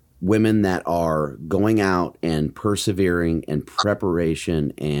women that are going out and persevering and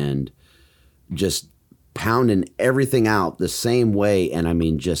preparation and just pounding everything out the same way. And I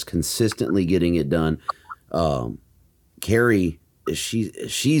mean, just consistently getting it done. Carrie,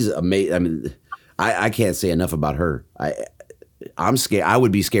 she's amazing. I mean, I can't say enough about her. I'm scared. I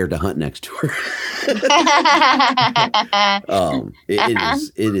would be scared to hunt next to her.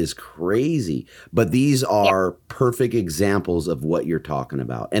 It is crazy, but these are perfect examples of what you're talking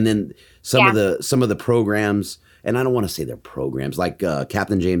about. And then some of the programs, and I don't want to say they're programs, like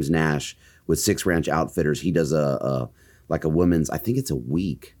Captain James Nash with Six Ranch Outfitters. He does a women's, I think it's a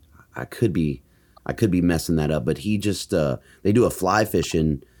week. I could be messing that up, but he just they do a fly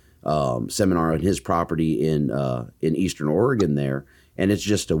fishing seminar on his property in Eastern Oregon there, and it's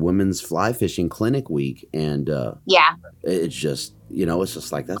just a women's fly fishing clinic week, and it's just it's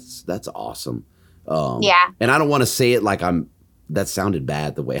just like, that's awesome. Yeah. And I don't want to say it like that sounded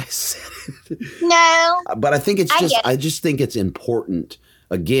bad the way I said it. No. But I think I just think it's important.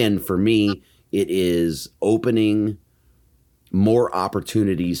 Again, for me, it is opening more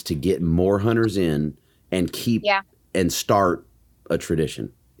opportunities to get more hunters in and keep and start a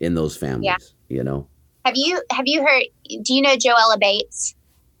tradition in those families, Have you heard, do you know Joella Bates?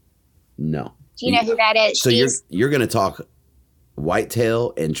 No. Do you know who that is? So you're going to talk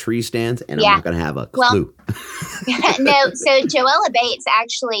whitetail and tree stands, and I'm not going to have a clue. No. So Joella Bates,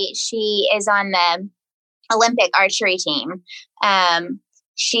 actually, she is on the Olympic archery team.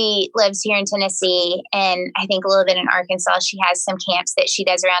 She lives here in Tennessee, and I think a little bit in Arkansas. She has some camps that she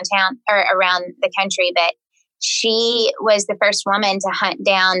does around town or around the country, but she was the first woman to hunt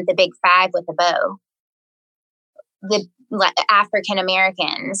down the Big Five with a bow. The African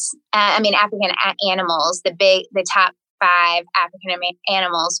Americans, African animals, the top 5 African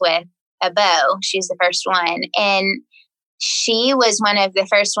animals with a bow. She's the first one. And she was one of the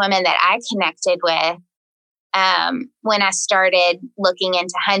first women that I connected with when I started looking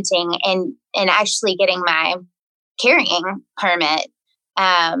into hunting and actually getting my carrying permit.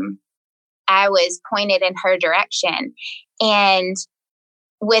 I was pointed in her direction. And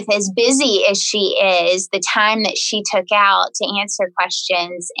with as busy as she is, the time that she took out to answer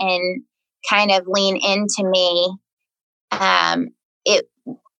questions and kind of lean into me, it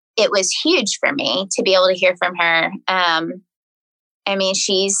was huge for me to be able to hear from her.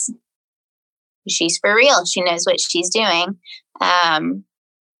 She's for real. She knows what she's doing. To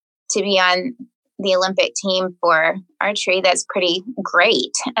be on the Olympic team for archery, that's pretty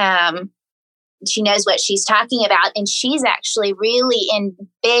great. She knows what she's talking about, and she's actually really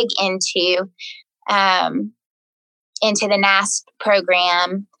big into the NASP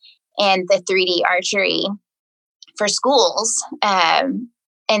program and the 3D archery for schools. And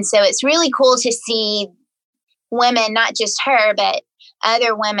so it's really cool to see women, not just her, but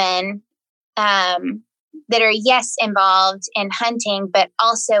other women that are, involved in hunting, but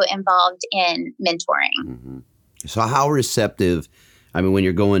also involved in mentoring. Mm-hmm. So how receptive, when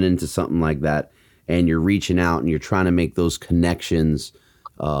you're going into something like that and you're reaching out and you're trying to make those connections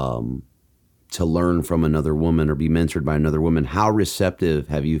to learn from another woman or be mentored by another woman, how receptive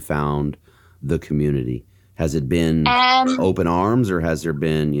have you found the community? Has it been open arms, or has there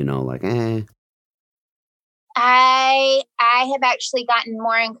been, I have actually gotten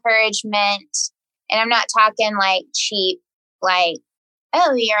more encouragement, and I'm not talking like cheap, like,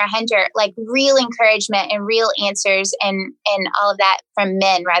 oh, you're a hunter, like real encouragement and real answers and all of that from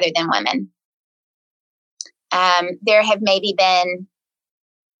men rather than women. There have maybe been,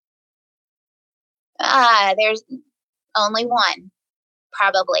 there's only one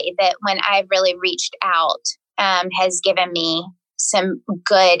probably that when I've really reached out has given me some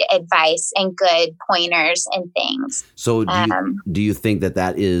good advice and good pointers and things. So do you think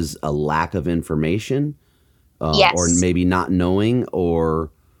that is a lack of information? Yes. Or maybe not knowing,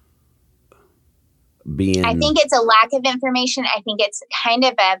 or being... I think it's a lack of information. I think it's kind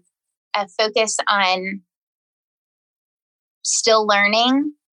of a focus on still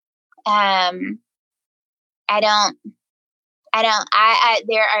learning. There are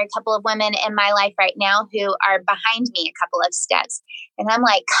a couple of women in my life right now who are behind me a couple of steps. And I'm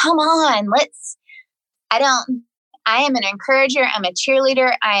like, come on, I am an encourager. I'm a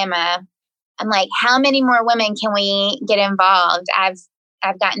cheerleader. I'm like, how many more women can we get involved? I've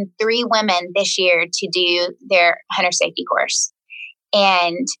gotten 3 women this year to do their hunter safety course.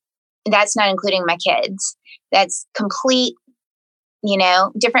 And that's not including my kids. That's complete,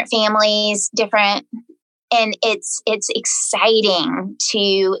 different families, different. And it's exciting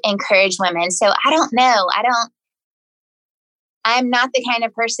to encourage women. So I don't know. I'm not the kind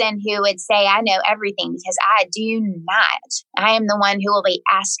of person who would say I know everything, because I do not. I am the one who will be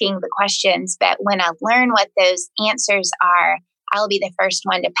asking the questions. But when I learn what those answers are, I'll be the first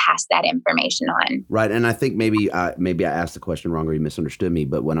one to pass that information on. Right. And I think maybe I asked the question wrong, or you misunderstood me.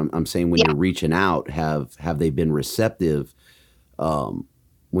 But when I'm saying when you're reaching out, have they been receptive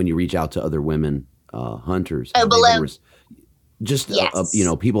when you reach out to other women? Hunters,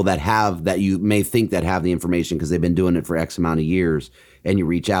 people that you may think that have the information because they've been doing it for X amount of years, and you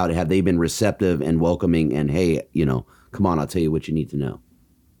reach out, have they been receptive and welcoming and, hey, come on, I'll tell you what you need to know?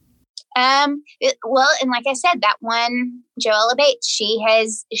 And like I said, that one, Joella Bates,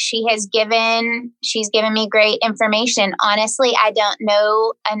 she's given me great information. Honestly, I don't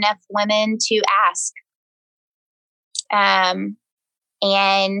know enough women to ask.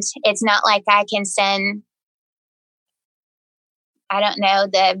 And it's not like I can send, I don't know,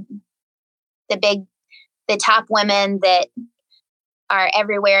 the top women that are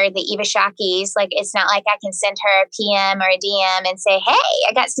everywhere. The Eva Shockeys, like, it's not like I can send her a PM or a DM and say, hey,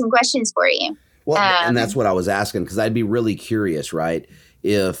 I got some questions for you. Well, and that's what I was asking, because I'd be really curious, right?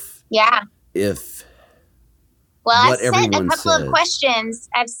 If well, I've sent a couple of questions.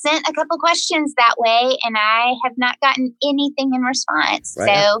 I've sent a couple questions that way, and I have not gotten anything in response.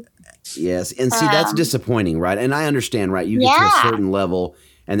 Right. So yes, and see, that's disappointing, right? And I understand, right? You get to a certain level,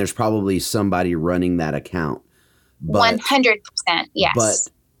 and there's probably somebody running that account. 100%, yes. But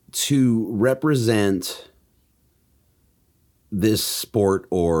to represent this sport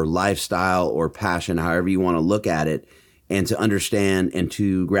or lifestyle or passion, however you want to look at it, and to understand and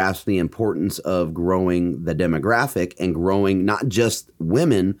to grasp the importance of growing the demographic and growing not just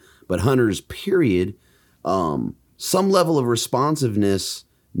women, but hunters, period, some level of responsiveness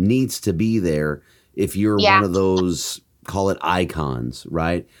needs to be there if you're one of those, call it icons,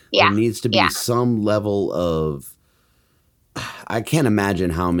 right? Yeah. There needs to be some level of, I can't imagine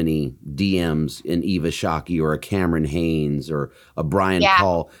how many DMs an Eva Shockey or a Cameron Haynes or a Brian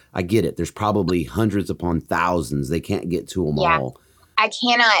Paul. I get it. There's probably hundreds upon thousands. They can't get to them all. I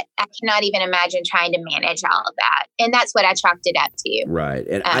cannot even imagine trying to manage all of that. And that's what I chalked it up to. Right.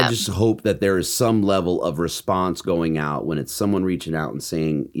 And I just hope that there is some level of response going out when it's someone reaching out and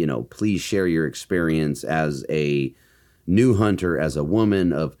saying, you know, please share your experience as a new hunter, as a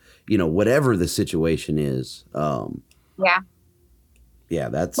woman, of, you know, whatever the situation is. Yeah,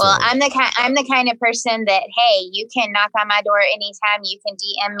 that's I'm the kind of person that, hey, you can knock on my door anytime, you can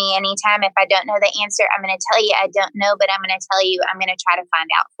DM me anytime. If I don't know the answer, I'm going to tell you I don't know, but I'm going to tell you I'm going to try to find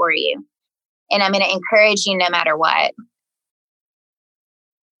out for you, and I'm going to encourage you no matter what.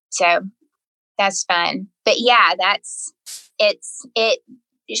 So that's fun. But yeah,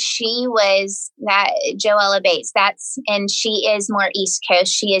 she was that Joella Bates. And she is more East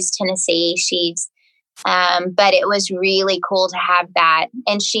Coast. She is Tennessee. But it was really cool to have that.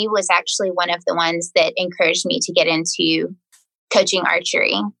 And she was actually one of the ones that encouraged me to get into coaching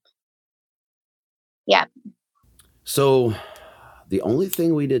archery. Yeah. So the only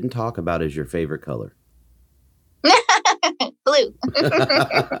thing we didn't talk about is your favorite color. Blue.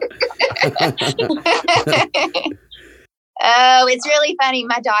 Oh, it's really funny.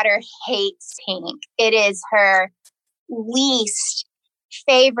 My daughter hates pink. It is her least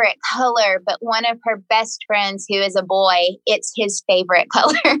favorite color, but one of her best friends, who is a boy, it's his favorite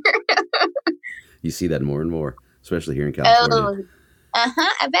color. You see that more and more, especially here in California.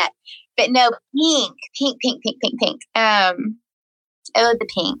 I bet. But no, pink. The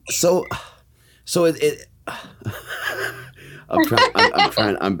pink. So it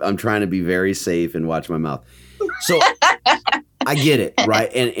I'm trying to be very safe and watch my mouth. So I get it,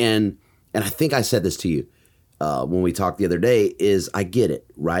 right? And I think I said this to you when we talked the other day, is I get it,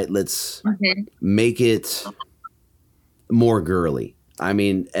 right? Let's make it more girly. I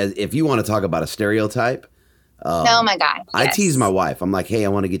mean, if you want to talk about a stereotype, oh my God, yes. I tease my wife. I'm like, hey, I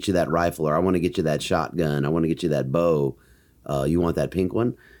want to get you that rifle, or I want to get you that shotgun. I want to get you that bow. You want that pink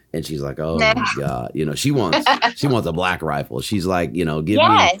one? And she's like, oh my God, you know, she wants a black rifle. She's like, you know, give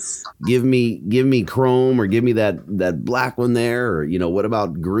me chrome, or give me that black one there, or, you know, what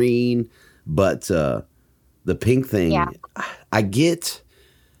about green? But the pink thing, I get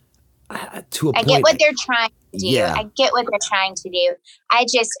to a point. I get what they're trying to do. Yeah. I get what they're trying to do.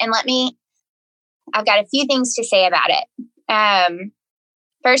 I've got a few things to say about it.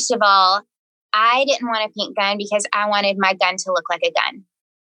 First of all, I didn't want a pink gun because I wanted my gun to look like a gun.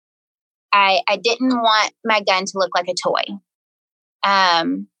 I didn't want my gun to look like a toy. I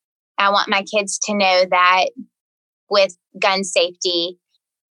want my kids to know that with gun safety,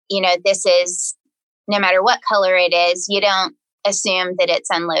 you know, this is, no matter what color it is, you don't assume that it's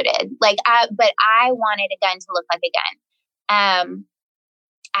unloaded. But I wanted a gun to look like a gun.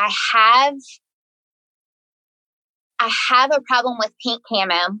 I have a problem with pink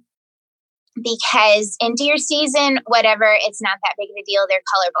camo because in deer season, whatever, it's not that big of a deal. They're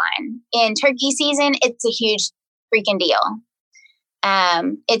colorblind. In turkey season, it's a huge freaking deal.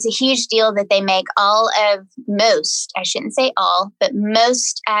 It's a huge deal that they make most, I shouldn't say all, but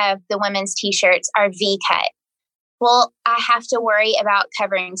most of the women's t-shirts are V-cut. Well, I have to worry about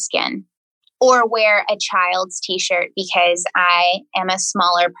covering skin or wear a child's t-shirt because I am a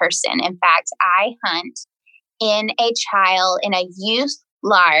smaller person. In fact, I hunt in a youth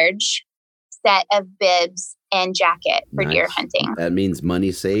large set of bibs and jacket for deer hunting. That means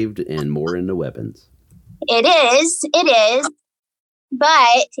money saved and more into weapons. It is.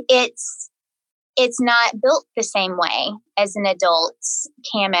 But it's not built the same way as an adult's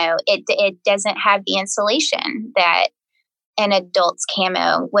camo. It doesn't have the insulation that an adult's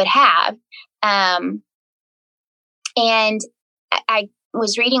camo would have. And I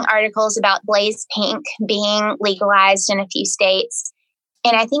was reading articles about Blaze Pink being legalized in a few states.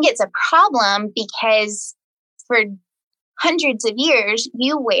 And I think it's a problem because for hundreds of years,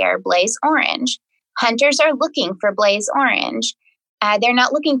 you wear Blaze Orange. Hunters are looking for Blaze Orange. They're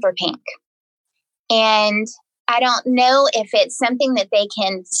not looking for pink. And I don't know if it's something that they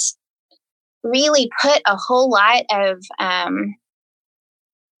can really put a whole lot of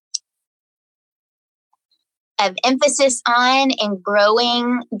emphasis on in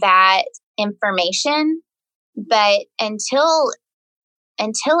growing that information. But until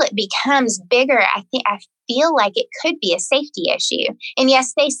it becomes bigger, I feel like it could be a safety issue. And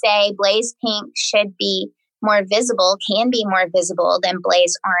yes, they say Blaze Pink should be more visible, can be more visible than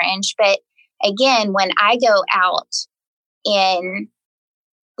Blaze Orange. But again, when I go out in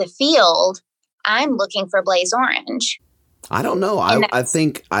the field, I'm looking for Blaze Orange. I don't know. I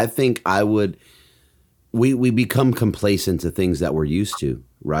think I would. We become complacent to things that we're used to,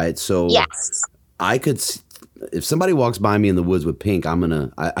 right? So yes, I could. If somebody walks by me in the woods with pink, I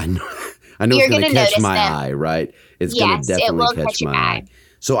know You're it's going to catch my them. eye, right? It's going to definitely catch my eye.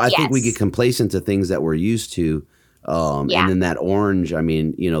 So I think we get complacent to things that we're used to. And then that orange, I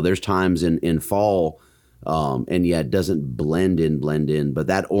mean, there's times in fall, and it doesn't blend in, but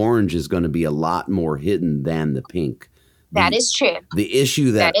that orange is going to be a lot more hidden than the pink. That is true. The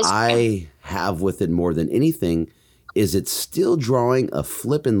issue that I have with it more than anything is it's still drawing a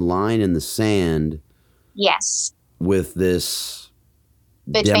flipping line in the sand. Yes. With this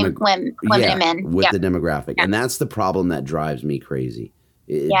between women and men. With the demographic. And that's the problem that drives me crazy.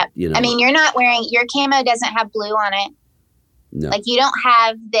 I mean, you're not wearing, your camo doesn't have blue on it. No. Like you don't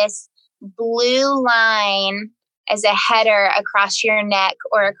have this blue line as a header across your neck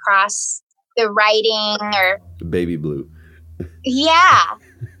or across the writing or baby blue. Yeah.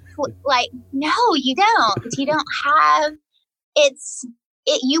 Like, no, you don't. You don't have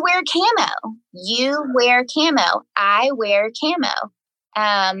you wear camo. You wear camo. I wear camo.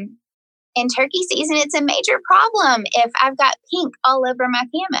 In turkey season, it's a major problem if I've got pink all over my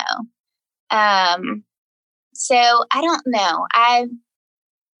camo. So I don't know. I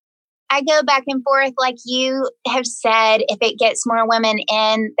go back and forth, like you have said. If it gets more women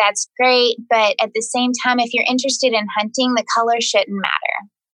in, that's great. But at the same time, if you're interested in hunting, the color shouldn't matter.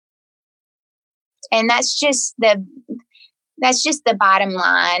 And that's just the bottom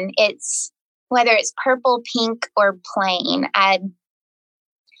line. It's whether it's purple, pink, or plain. I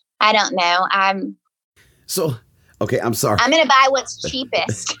don't know. So, okay, I'm sorry. I'm going to buy what's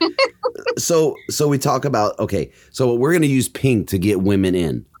cheapest. So we talk about, okay, so we're going to use pink to get women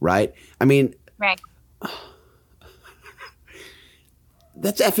in, right? I mean, right.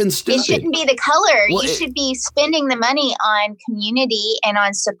 That's effing stupid. It shouldn't be the color. Well, you should be spending the money on community and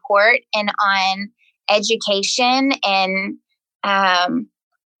on support and on education and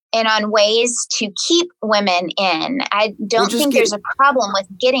on ways to keep women in. I don't think there's a problem with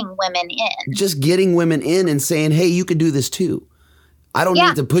getting women in. Just getting women in and saying, hey, you could do this too. I don't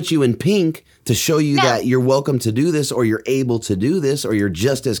need to put you in pink to show you that you're welcome to do this or you're able to do this or you're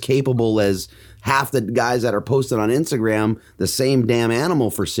just as capable as half the guys that are posted on Instagram, the same damn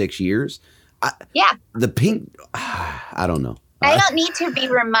animal for 6 years. The pink, I don't know. I don't need to be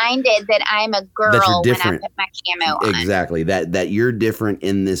reminded that I'm a girl when I put my camo on. Exactly. That you're different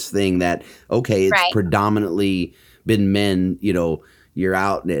in this thing that, okay, it's predominantly been men, you're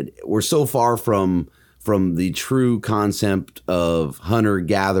out. We're so far from the true concept of hunter,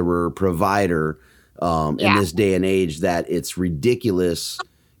 gatherer, provider in this day and age that it's ridiculous,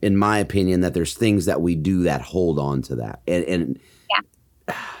 in my opinion, that there's things that we do that hold on to that. And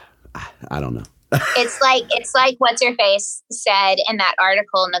I don't know. It's like what's her face said in that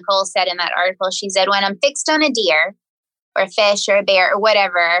article. Nicole said in that article, she said, when I'm fixed on a deer or a fish or a bear or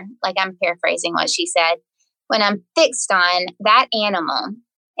whatever, like I'm paraphrasing what she said, when I'm fixed on that animal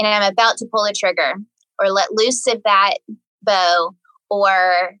and I'm about to pull a trigger or let loose of that bow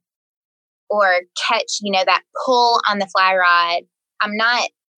or catch, that pull on the fly rod, I'm not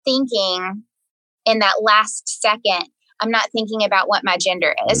thinking in that last second, I'm not thinking about what my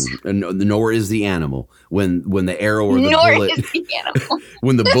gender is. Nor is the animal. When the arrow or the bullet, is the animal.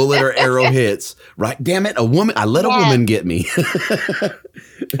 When the bullet or arrow hits, right? Damn it, a woman! I let a woman get me.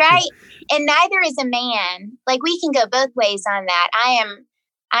 Right, and neither is a man. Like we can go both ways on that.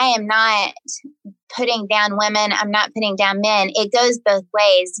 I am not putting down women. I'm not putting down men. It goes both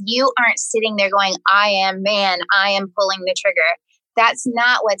ways. You aren't sitting there going, I am man. I am pulling the trigger. That's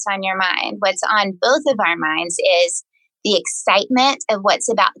not what's on your mind. What's on both of our minds is the excitement of what's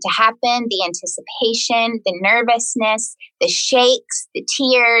about to happen, the anticipation, the nervousness, the shakes, the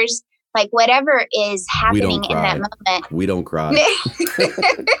tears, like whatever is happening in that moment. We don't cry.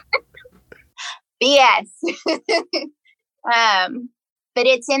 BS. But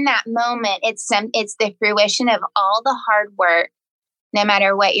it's in that moment. It's the fruition of all the hard work, no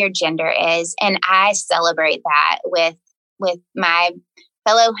matter what your gender is. And I celebrate that with my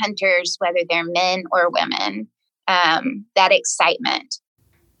fellow hunters, whether they're men or women, that excitement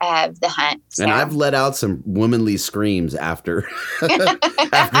of the hunt. So. And I've let out some womanly screams after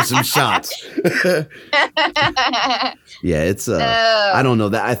some shots. Yeah, it's I don't know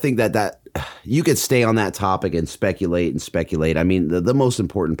that. I think that you could stay on that topic and speculate. I mean, the most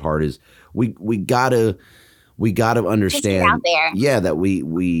important part is we gotta understand, out there. Yeah, that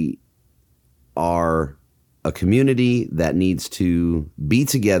we are a community that needs to be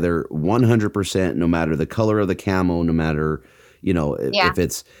together 100%, no matter the color of the camo, no matter, if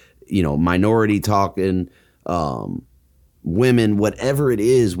it's, minority talking, women, whatever it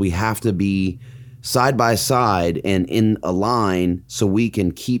is, we have to be side by side and in a line so we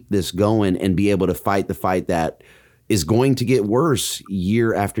can keep this going and be able to fight the fight that is going to get worse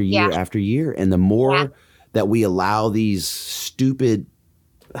year after year after year. And the more that we allow these stupid,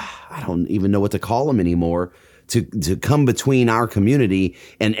 I don't even know what to call them anymore, to come between our community,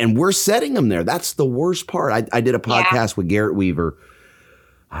 and we're setting them there. That's the worst part. I did a podcast with Garrett Weaver.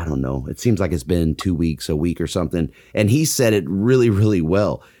 I don't know. It seems like it's been 2 weeks, a week or something. And he said it really, really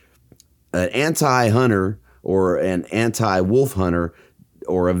well. An anti-hunter or an anti-wolf hunter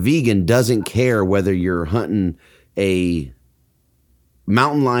or a vegan doesn't care whether you're hunting a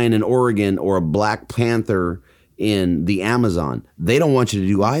mountain lion in Oregon or a black panther in the Amazon. They don't want you to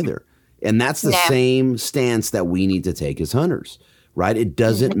do either. And that's the same stance that we need to take as hunters, right? It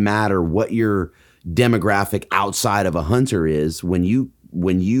doesn't matter what your demographic outside of a hunter is. When you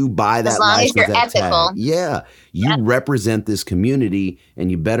buy that license, as long as you're ethical, you represent this community, and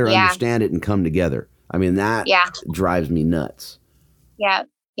you better understand it and come together. I mean, that drives me nuts. Yeah.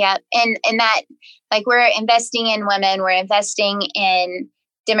 And that, like, we're investing in women, we're investing in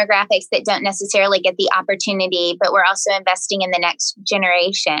demographics that don't necessarily get the opportunity, but we're also investing in the next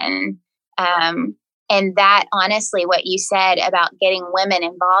generation. And that, honestly, what you said about getting women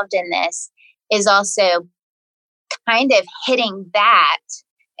involved in this is also kind of hitting that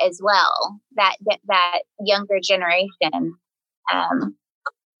as well, that younger generation.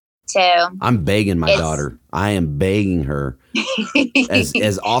 So I'm begging my daughter. I am begging her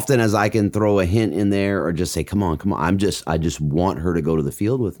as often as I can throw a hint in there or just say, come on. I just want her to go to the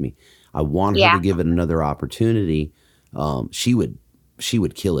field with me. I want her to give it another opportunity. She would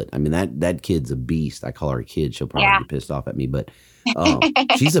kill it. I mean, that kid's a beast. I call her a kid. She'll probably be pissed off at me, but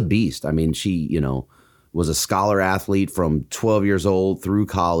she's a beast. I mean, she, was a scholar athlete from 12 years old through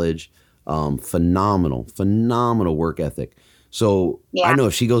college. Phenomenal work ethic. So I know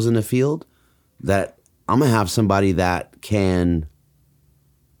if she goes in the field, that I'm going to have somebody that can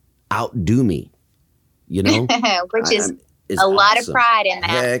outdo me, which is a lot of pride in that.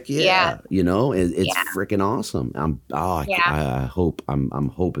 Heck yeah. It's freaking awesome. I'm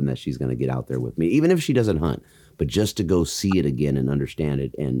hoping that she's going to get out there with me, even if she doesn't hunt, but just to go see it again and understand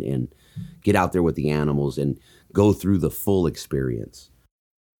it and get out there with the animals and go through the full experience.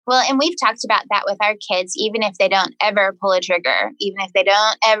 Well, and we've talked about that with our kids, even if they don't ever pull a trigger, even if they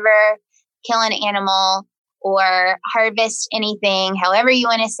don't ever kill an animal or harvest anything, however you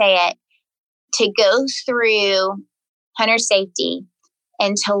want to say it, to go through hunter safety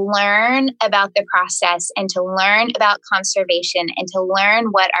and to learn about the process and to learn about conservation and to learn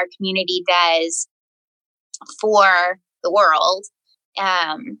what our community does for the world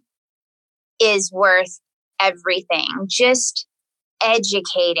is worth everything. Just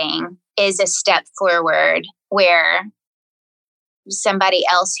educating is a step forward where somebody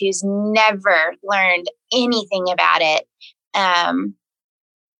else who's never learned anything about it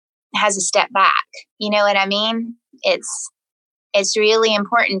has a step back. You know what I mean? It's really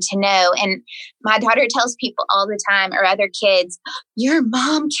important to know. And my daughter tells people all the time, or other kids, your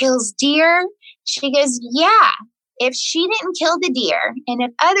mom kills deer. She goes, yeah, if she didn't kill the deer and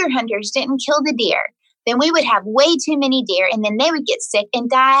if other hunters didn't kill the deer, then we would have way too many deer and then they would get sick and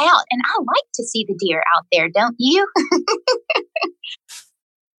die out. And I like to see the deer out there, don't you?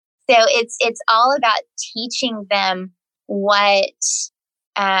 So it's all about teaching them what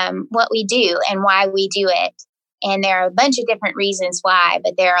we do and why we do it. And there are a bunch of different reasons why,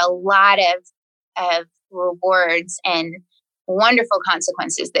 but there are a lot of rewards and wonderful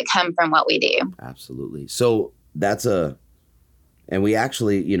consequences that come from what we do. Absolutely. So and we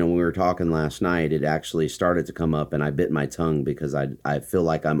actually, when we were talking last night, it actually started to come up and I bit my tongue because I feel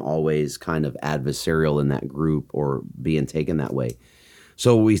like I'm always kind of adversarial in that group or being taken that way.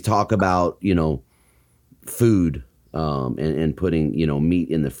 So we talk about, food and putting, meat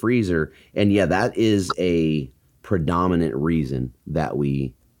in the freezer. And yeah, that is a predominant reason that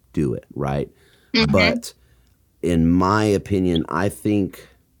we do it, right? Mm-hmm. But in my opinion, I think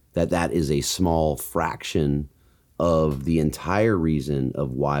that is a small fraction of the entire reason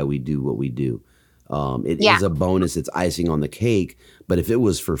of why we do what we do. It is a bonus. It's icing on the cake. But if it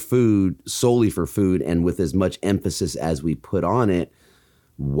was for food, solely for food, and with as much emphasis as we put on it,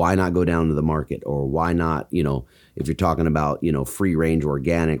 why not go down to the market? Or why not, if you're talking about, free range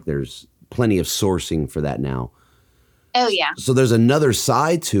organic, there's plenty of sourcing for that now. Oh, yeah. So there's another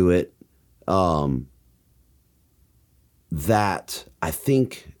side to it that I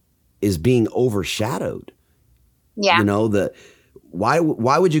think is being overshadowed. Yeah. Why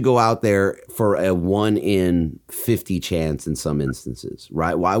would you go out there for a 1 in 50 chance in some instances,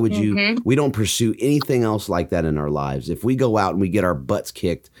 right? Why would you? We don't pursue anything else like that in our lives. If we go out and we get our butts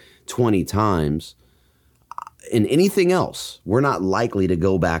kicked 20 times in anything else, we're not likely to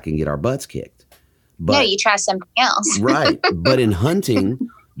go back and get our butts kicked. But, no, you try something else. Right. But in hunting,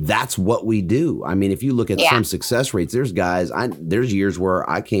 that's what we do. I mean, if you look at some success rates, there's years where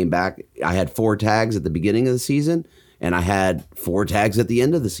I came back, I had 4 tags at the beginning of the season, and I had 4 tags at the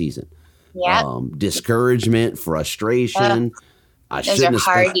end of the season. Yeah. Discouragement, frustration. Those are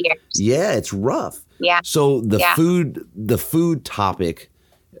hard years. Yeah, it's rough. Yeah. So the food topic,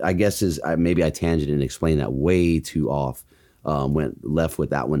 I guess maybe I tangented and explained that way too off. Went left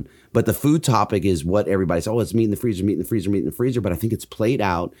with that one. But the food topic is what everybody says, it's meat in the freezer, meat in the freezer, meat in the freezer. But I think it's played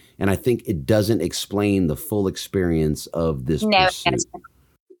out, and I think it doesn't explain the full experience of this pursuit.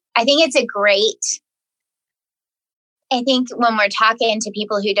 I think it's I think when we're talking to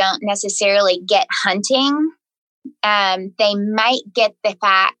people who don't necessarily get hunting, they might get the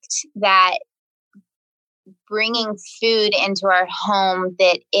fact that bringing food into our home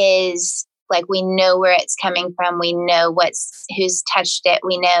that is like, we know where it's coming from. We know who's touched it.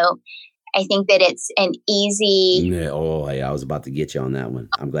 We know, I think that it's an easy. Yeah, I was about to get you on that one.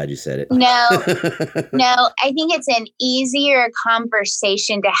 I'm glad you said it. No, I think it's an easier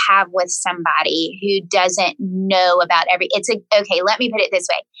conversation to have with somebody who doesn't know about okay, let me put it this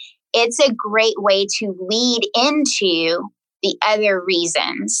way. It's a great way to lead into the other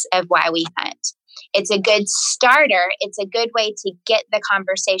reasons of why we hunt. It's a good starter. It's a good way to get the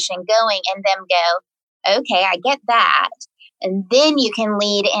conversation going and them go, okay, I get that. And then you can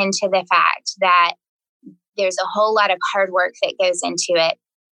lead into the fact that there's a whole lot of hard work that goes into it.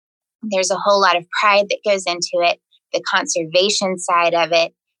 There's a whole lot of pride that goes into it, the conservation side of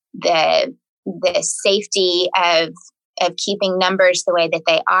it, the safety of keeping numbers the way that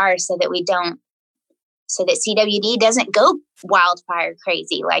they are so that CWD doesn't go wildfire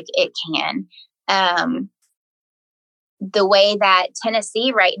crazy like it can. The way that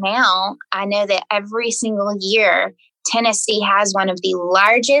Tennessee right now, I know that every single year, Tennessee has one of the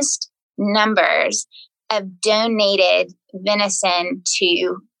largest numbers of donated venison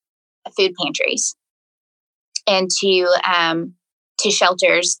to food pantries and to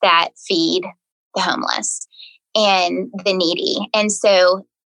shelters that feed the homeless and the needy. And so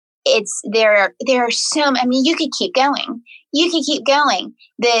there are some, you could keep going. The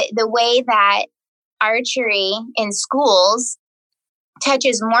way that archery in schools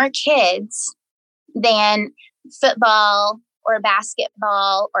touches more kids than football or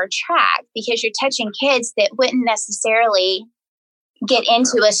basketball or track, because you're touching kids that wouldn't necessarily get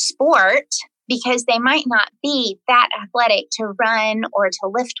into a sport because they might not be that athletic to run or to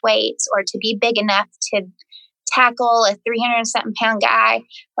lift weights or to be big enough to tackle a 300-something pound guy.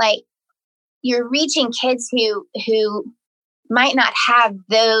 Like, you're reaching kids who might not have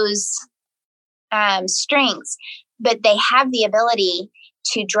those strengths, but they have the ability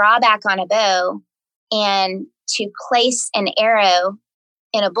to draw back on a bow and to place an arrow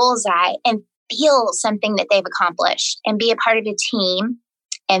in a bullseye and feel something that they've accomplished and be a part of a team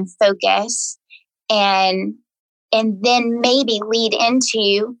and focus and then maybe lead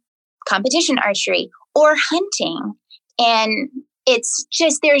into competition archery or hunting. And it's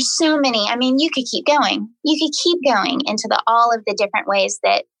just, there's so many. You could keep going. You could keep going into all of the different ways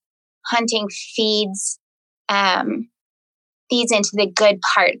that hunting feeds into the good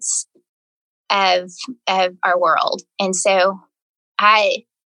parts of our world. And so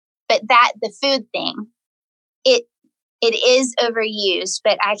the food thing, it is overused,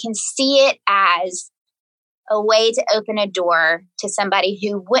 but I can see it as a way to open a door to somebody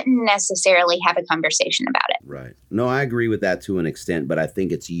who wouldn't necessarily have a conversation about it. Right. No, I agree with that to an extent, but I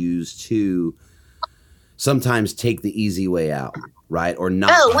think it's used to sometimes take the easy way out, right? Or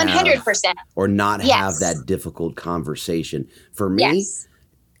not. 100%. Or not have that difficult conversation. For me,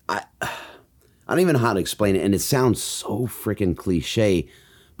 I don't even know how to explain it, and it sounds so freaking cliche,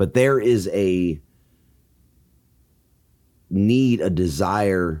 but there is a need, a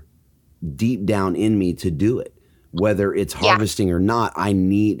desire deep down in me to do it, whether it's harvesting or not. I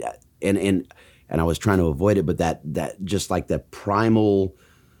need, and I was trying to avoid it, but that just like that primal,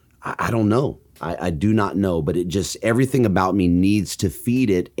 I don't know. I do not know, but it just, everything about me needs to feed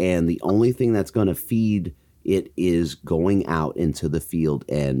it. And the only thing that's going to feed it is going out into the field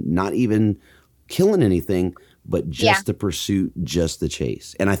and not even killing anything, but just the pursuit, just the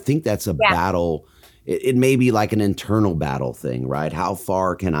chase. And I think that's a battle. It may be like an internal battle thing, right? How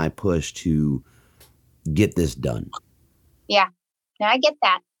far can I push to get this done? Yeah. No, I get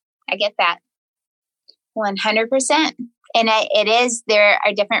that. 100%. And there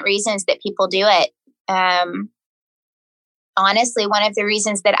are different reasons that people do it. Honestly, one of the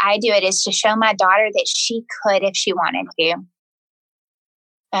reasons that I do it is to show my daughter that she could if she wanted to.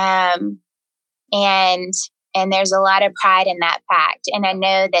 And there's a lot of pride in that fact. And I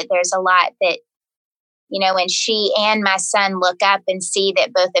know that there's a lot that, when she and my son look up and see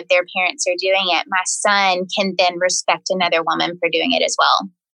that both of their parents are doing it, my son can then respect another woman for doing it as well,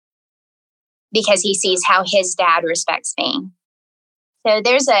 because he sees how his dad respects me. So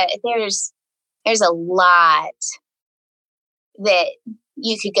there's a lot that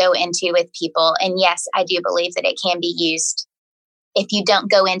you could go into with people. And yes, I do believe that it can be used. If you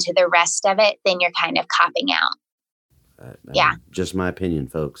don't go into the rest of it, then you're kind of copping out. Just my opinion,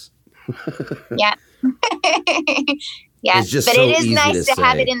 folks. Yeah. It's just but so it is easy nice to say.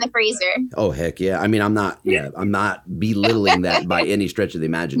 have it in the freezer. Oh, heck yeah. I mean, I'm not belittling that by any stretch of the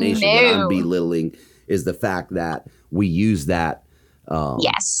imagination. No. What I'm belittling is the fact that we use that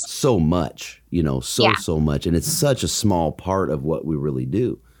so much, so much. And it's such a small part of what we really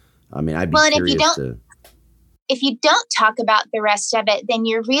do. I mean, I'd be curious if you don't talk about the rest of it, then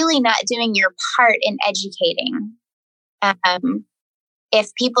you're really not doing your part in educating.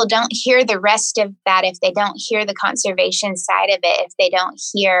 If people don't hear the rest of that, if they don't hear the conservation side of it, if they don't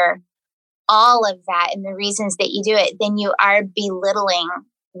hear all of that and the reasons that you do it, then you are belittling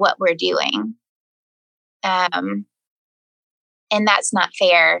what we're doing. And that's not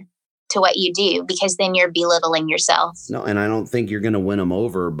fair to what you do, because then you're belittling yourself. No, and I don't think you're going to win them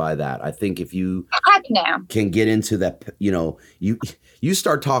over by that. I think if you can get into that, you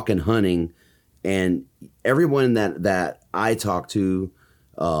start talking hunting, and everyone that I talk to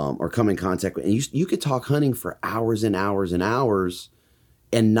or come in contact with, and you could talk hunting for hours and hours and hours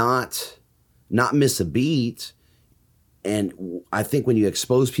and not miss a beat. And I think when you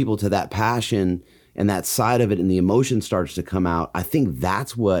expose people to that passion and that side of it and the emotion starts to come out, I think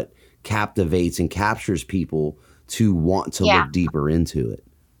that's what captivates and captures people to want to look deeper into it.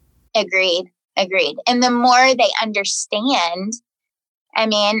 Agreed. And the more they understand, I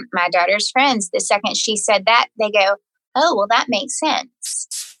mean, my daughter's friends, the second she said that, they go, oh, well, that makes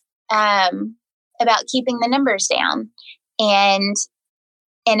sense, about keeping the numbers down. And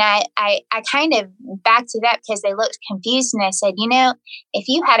I kind of backed it up because they looked confused, and I said, if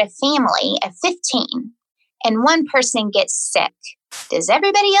you had a family of 15 and one person gets sick, does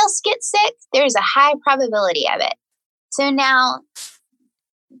everybody else get sick? There's a high probability of it. So now,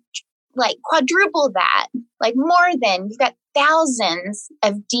 like, quadruple that, like you've got thousands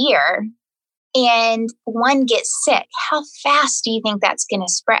of deer and one gets sick. How fast do you think that's going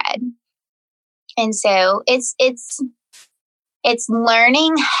to spread? And so it's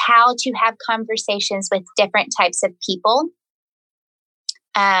learning how to have conversations with different types of people.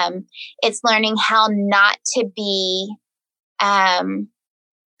 It's learning how not to be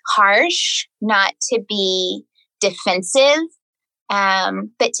harsh, not to be defensive,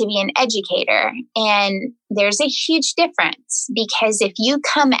 but to be an educator. And there's a huge difference, because if you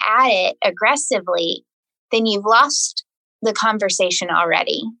come at it aggressively, then you've lost the conversation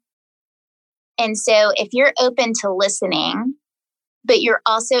already. And so if you're open to listening, but you're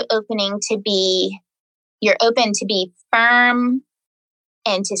also open to be firm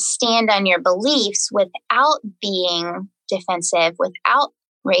and to stand on your beliefs without being defensive, without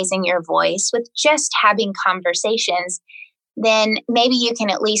raising your voice, with just having conversations, then maybe you can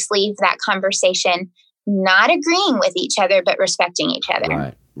at least leave that conversation not agreeing with each other, but respecting each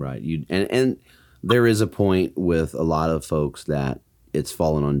other. Right. And there is a point with a lot of folks that it's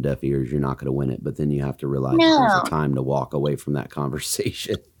fallen on deaf ears. You're not going to win it, but then you have to realize there's a time to walk away from that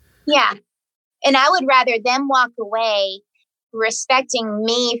conversation. Yeah. And I would rather them walk away respecting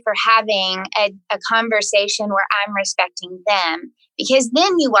me for having a conversation where I'm respecting them, because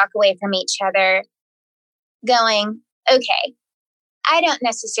then you walk away from each other going, okay, I don't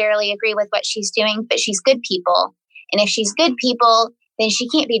necessarily agree with what she's doing, but she's good people. And if she's good people then she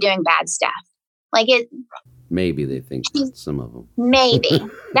can't be doing bad stuff. Like it. Maybe they think that, some of them. Maybe.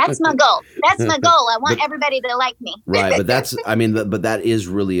 That's my goal. That's my goal. I want everybody to like me. Right. But that's, I mean, but that is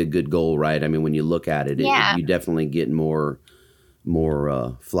really a good goal, right? I mean, when you look at it, you definitely get more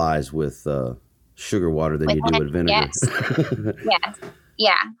flies with sugar water than you do with vinegar. Yes. Yes.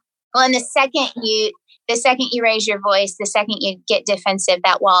 Yeah. Well, and the second you raise your voice, the second you get defensive,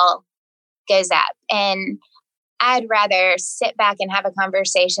 that wall goes up. And I'd rather sit back and have a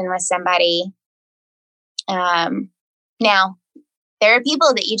conversation with somebody. Now, there are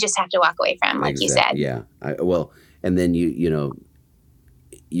people that you just have to walk away from, like you said. Yeah. And then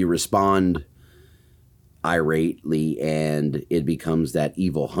you respond irately, and it becomes that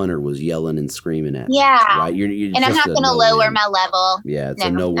evil hunter was yelling and screaming at. Yeah. Right. You're and I'm not going to lower my level. Yeah. It's a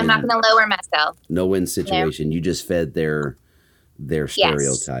no-win. I'm not going to lower myself. No-win situation. No. You just fed their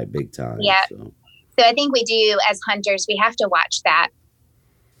stereotype big time. Yeah. So I think we do, as hunters, we have to watch that.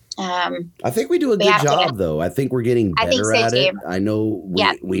 I think we do a good job, though. I think we're getting better at it. I know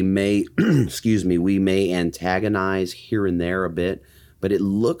we may, we may antagonize here and there a bit, but it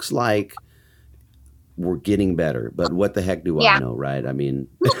looks like we're getting better. But what the heck do I know, right? I mean,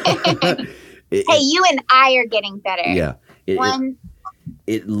 you and I are getting better. Yeah, it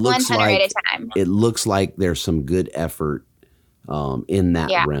looks 100 like at a time. It looks like there's some good effort in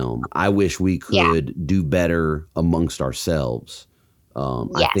that realm. I wish we could do better amongst ourselves.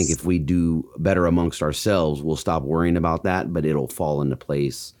 I think if we do better amongst ourselves, we'll stop worrying about that, but it'll fall into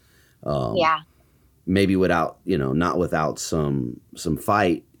place. Maybe without, not without some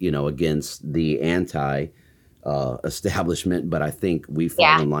fight, against the anti establishment, but I think we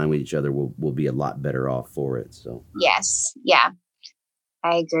fall in line with each other. We'll be a lot better off for it. So yes. Yeah.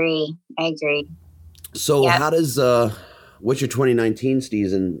 I agree. So how does, what's your 2019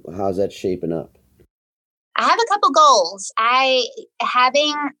 season? How's that shaping up? I have a couple goals.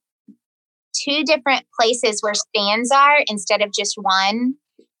 Having 2 different places where stands are instead of just one.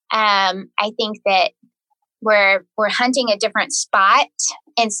 I think that we're hunting a different spot,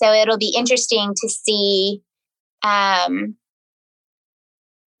 and so it'll be interesting to see, where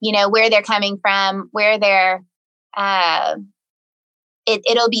they're coming from, where they're.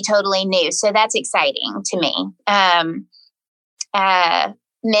 It'll be totally new, so that's exciting to me.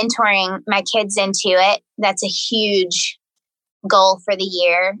 Mentoring my kids into it, that's a huge goal for the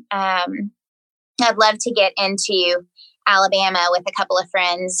year. I'd love to get into Alabama with a couple of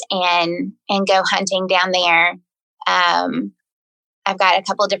friends and go hunting down there. I've got a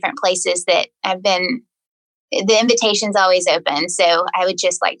couple different places that the invitation's always open, so I would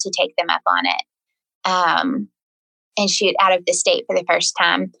just like to take them up on it and shoot out of the state for the first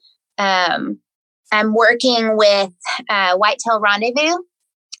time. I'm working with Whitetail Rendezvous.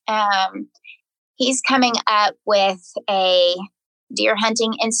 He's coming up with a deer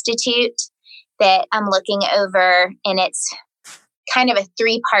hunting institute that I'm looking over, and it's kind of a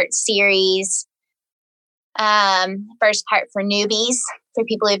 3-part series. First part for newbies, for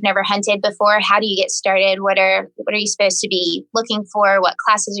people who've never hunted before. How do you get started? What are you supposed to be looking for? What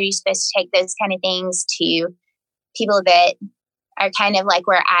classes are you supposed to take? Those kind of things, to people that are kind of like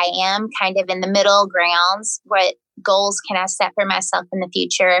where I am, kind of in the middle grounds. What goals can I set for myself in the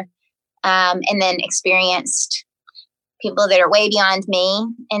future? And then experienced people that are way beyond me.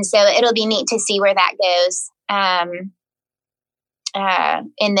 And so it'll be neat to see where that goes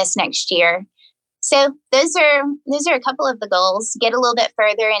in this next year. So those are a couple of the goals. Get a little bit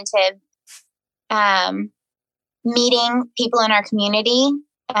further into meeting people in our community.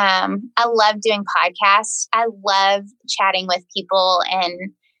 I love doing podcasts. I love chatting with people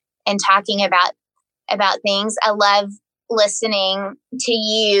and talking about things. I love listening to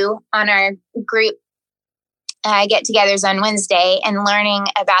you on our group get-togethers on Wednesday and learning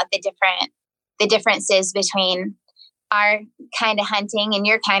about the differences between our kind of hunting and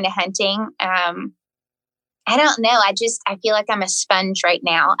your kind of hunting. I don't know. I feel like I'm a sponge right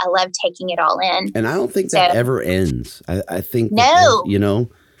now. I love taking it all in. And I don't think that ever ends. I think, no,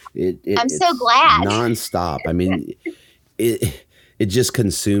 I'm so glad. Nonstop. I mean, it just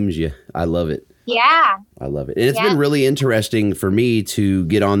consumes you. I love it. Yeah. I love it. And it's been really interesting for me to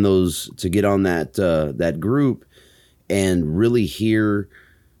get on that group and really hear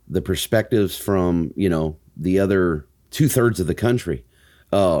the perspectives from, the other 2/3 of the country.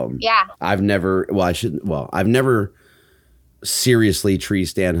 I've never seriously tree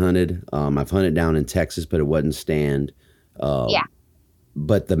stand hunted. I've hunted down in Texas, but it wasn't stand.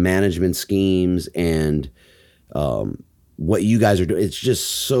 But the management schemes and what you guys are doing, it's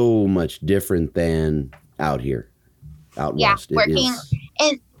just so much different than out here, out west. Working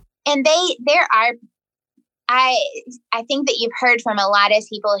and there are. I think that you've heard from a lot of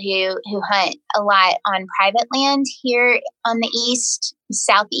people who hunt a lot on private land here on the east,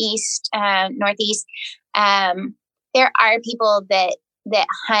 southeast, northeast. There are people that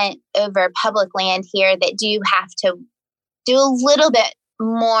hunt over public land here that do have to do a little bit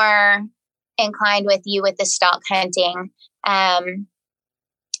more inclined with you with the stalk hunting. And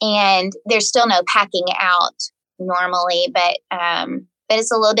there's still no packing out normally, but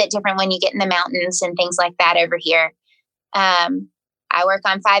it's a little bit different when you get in the mountains and things like that over here. I work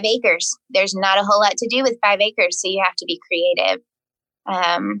on 5 acres. There's not a whole lot to do with 5 acres, so you have to be creative.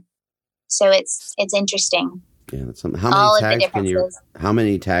 So it's interesting. Yeah, that's something. How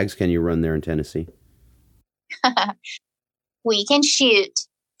many tags can you run there in Tennessee? We can shoot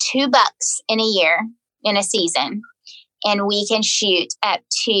 2 bucks in a year in a season, and we can shoot up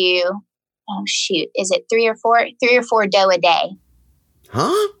to is it 3 or 4 doe a day?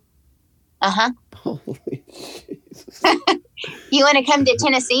 Huh? Uh-huh. Holy Jesus. You want to come to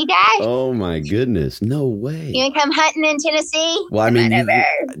Tennessee, Guy? Oh my goodness. No way. You want to come hunting in Tennessee? Well, I mean,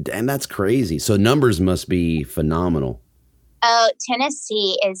 and that's crazy. So numbers must be phenomenal. Oh,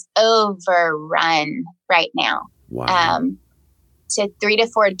 Tennessee is overrun right now. Wow. So 3 to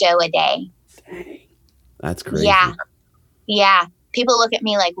 4 doe a day. Dang. That's crazy. Yeah. Yeah. People look at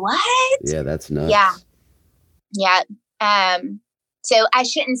me like, what? Yeah, that's nuts. Yeah. So I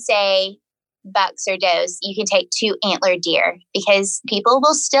shouldn't say bucks or does. You can take 2 antlered deer, because people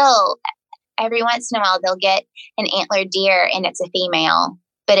will still, every once in a while, they'll get an antlered deer and it's a female,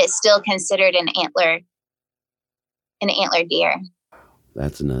 but it's still considered an antlered deer.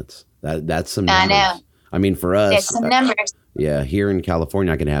 That's nuts. That's some numbers. I know. I mean, for us, there's some numbers. Yeah, here in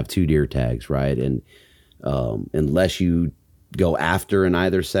California, I can have 2 deer tags, right? And unless you go after an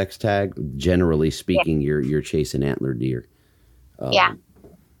either sex tag, generally speaking, you're chasing antler deer. Yeah.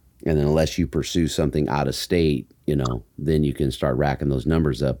 And then unless you pursue something out of state, then you can start racking those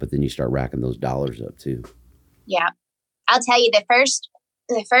numbers up, but then you start racking those dollars up too. Yeah. I'll tell you, the first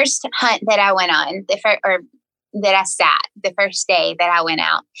hunt that I went on, that I sat, the first day that I went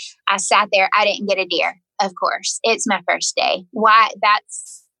out, I sat there. I didn't get a deer. Of course, it's my first day. Why?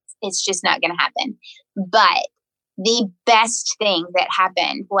 It's just not going to happen. But the best thing that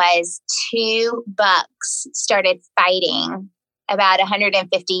happened was 2 bucks started fighting about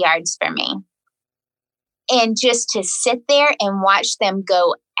 150 yards from me. And just to sit there and watch them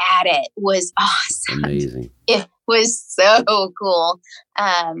go at it was awesome. Amazing. It was so cool.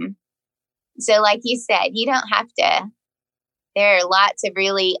 So like you said, you don't have to, there are lots of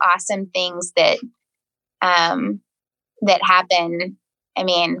really awesome things that happen. I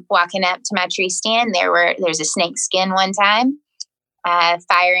mean, walking up to my tree stand, there's a snake skin one time,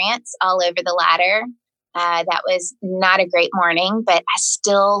 fire ants all over the ladder. That was not a great morning, but I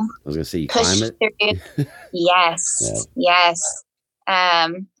still was going to say, you pushed climb it? through. Yes. Yeah. Yes. A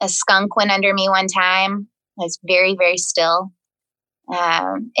skunk went under me one time. It was very, very still.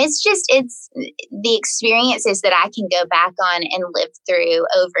 It's the experiences that I can go back on and live through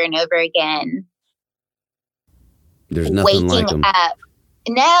over and over again. There's nothing like them. Up.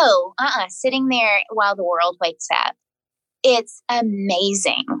 No, sitting there while the world wakes up. It's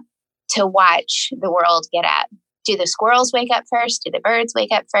amazing to watch the world get up. Do the squirrels wake up first? Do the birds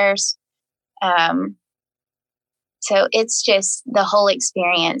wake up first? So it's just, the whole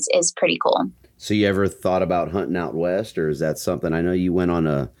experience is pretty cool. So you ever thought about hunting out west, or is that something? I know you went on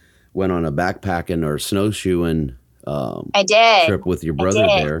a backpacking or snowshoeing I did. trip with your brother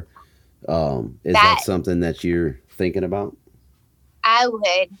there. Is that something that you're thinking about? I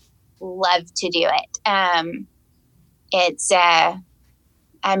would love to do it. It's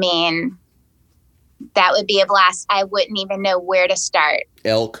I mean, that would be a blast. I wouldn't even know where to start.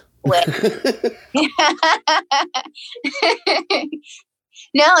 Elk. With.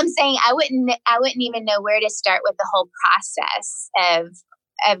 No, I'm saying I wouldn't even know where to start with the whole process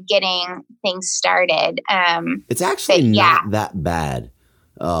of getting things started. It's actually not that bad.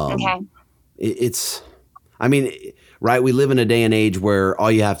 Okay. I mean, right. We live in a day and age where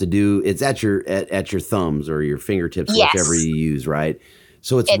all you have to do, it's at your thumbs or your fingertips, yes. whichever you use. Right.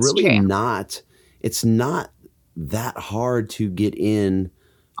 So it's really true. it's not that hard to get in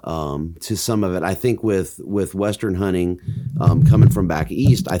to some of it. I think with Western hunting, coming from back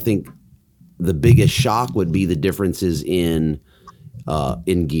east, I think the biggest shock would be the differences in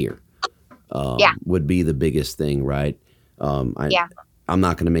gear. Would be the biggest thing, right? I'm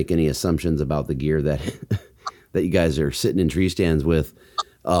not going to make any assumptions about the gear that that you guys are sitting in tree stands with.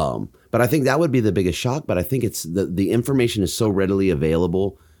 But I think that would be the biggest shock. But I think it's the information is so readily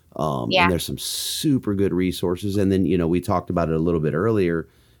available. And there's some super good resources. And then, we talked about it a little bit earlier.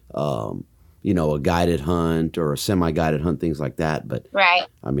 a guided hunt or a semi-guided hunt, things like that. But right.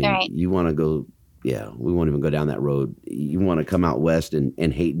 I mean, Right. you want to go, we won't even go down that road. You want to come out west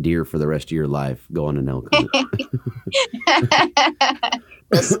and hate deer for the rest of your life, go on an elk hunt.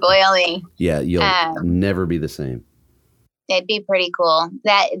 They'll spoil me. Yeah, you'll never be the same. It'd be pretty cool.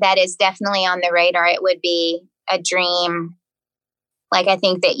 That is definitely on the radar. It would be a dream. Like, I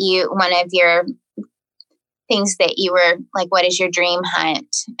think that one of your things that you were like, what is your dream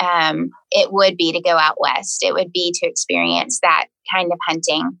hunt? It would be to go out west. It would be to experience that kind of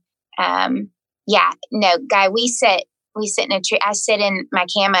hunting. Yeah, no, Guy, we sit in a tree. I sit in my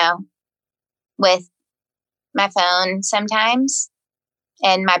camo with my phone sometimes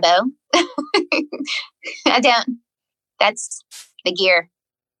and my bow. That's the gear.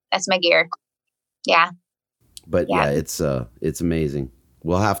 That's my gear. Yeah. But yeah, it's amazing.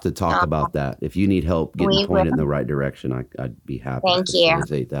 We'll have to talk about that. If you need help getting pointed in the right direction, I'd be happy to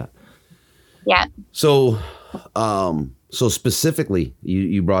facilitate that. Yeah. So specifically,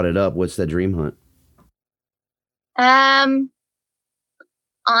 you brought it up. What's that dream hunt?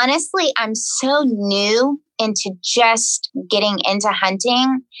 Honestly, I'm so new into just getting into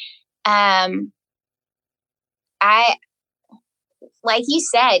hunting. Like you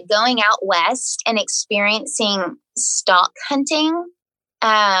said, going out west and experiencing stalk hunting,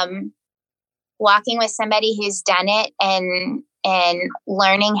 walking with somebody who's done it and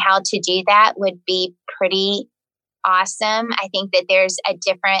learning how to do that would be pretty awesome. I think that there's a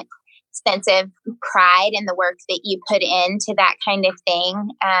different sense of pride in the work that you put into that kind of thing.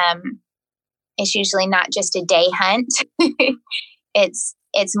 It's usually not just a day hunt. It's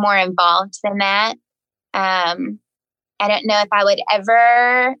more involved than that. I don't know if I would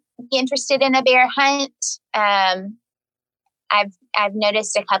ever be interested in a bear hunt. I've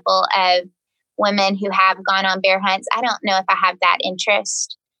noticed a couple of women who have gone on bear hunts. I don't know if I have that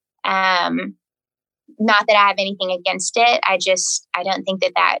interest. Not that I have anything against it. I don't think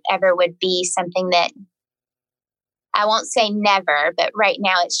that ever would be something that, I won't say never, but right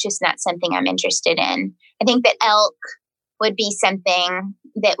now it's just not something I'm interested in. I think that elk would be something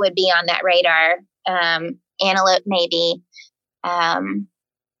that would be on that radar. Antelope, maybe.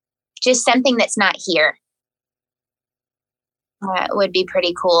 Just something that's not here. Would be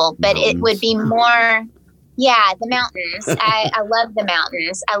pretty cool, but Mountains. It would be more, the mountains. I love the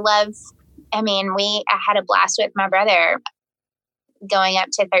mountains. I had a blast with my brother going up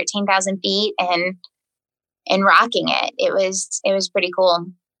to 13,000 feet and rocking it. It was pretty cool.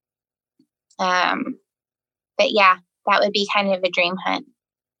 But yeah, that would be kind of a dream hunt.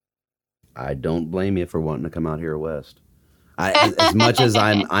 I don't blame you for wanting to come out here west. As much as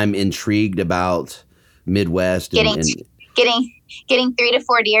I'm intrigued about Midwest getting 3 to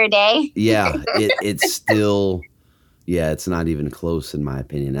 4 deer a day. Yeah, it's still, it's not even close in my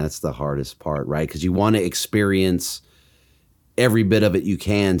opinion. That's the hardest part, right? Because you want to experience every bit of it you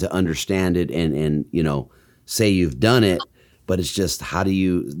can to understand it and say you've done it. But it's just,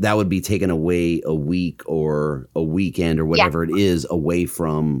 that would be taken away a week or a weekend or whatever it is away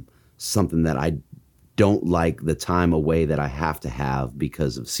from something that I don't like the time away that I have to have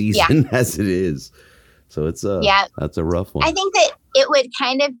because of season as it is. So it's that's a rough one. I think that it would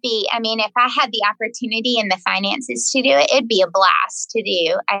kind of be, if I had the opportunity and the finances to do it, it'd be a blast to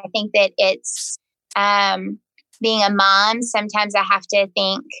do. I think that it's, being a mom, sometimes I have to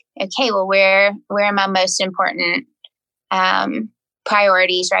think, okay, well, where are my most important,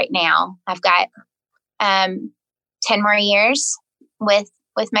 priorities right now? I've got, 10 more years with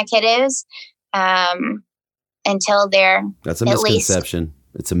my kiddos, until they're That's a misconception.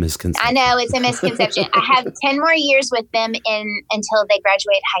 It's a misconception. I know it's a misconception. I have 10 more years with them until they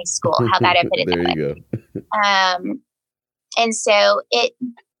graduate high school. How about I put it there that you way? go. And so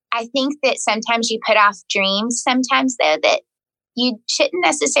I think that sometimes you put off dreams sometimes though that you shouldn't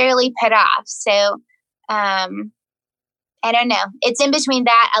necessarily put off. So, I don't know. It's in between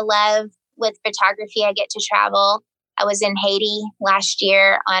that. I love with photography. I get to travel. I was in Haiti last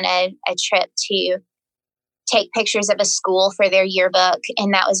year on a trip to take pictures of a school for their yearbook.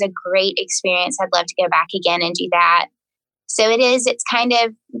 And that was a great experience. I'd love to go back again and do that. So it's kind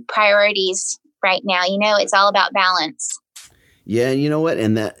of priorities right now. It's all about balance. Yeah. And you know what?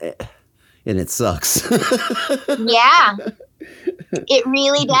 And it sucks. Yeah, it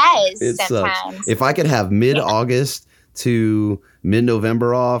really does. It sometimes. Sucks. If I could have mid-August to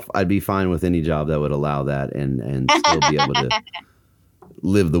mid-November off, I'd be fine with any job that would allow that and still be able to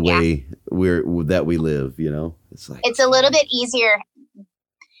live the way that we live, It's a little bit easier.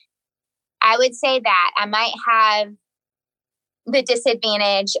 I would say that I might have the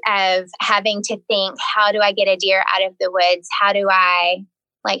disadvantage of having to think, how do I get a deer out of the woods? How do I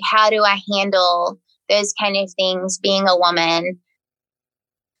Like, how do I handle those kind of things being a woman?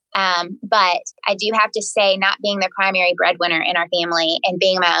 But I do have to say, not being the primary breadwinner in our family and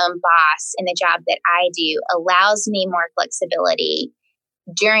being my own boss in the job that I do allows me more flexibility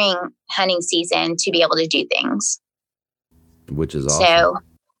during hunting season to be able to do things. Which is awesome. So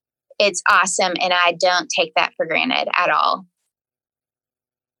it's awesome. And I don't take that for granted at all.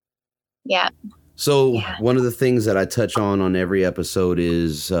 Yeah. So one of the things that I touch on every episode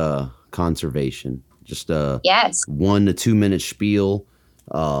is conservation. Just a 1 to 2 minute spiel,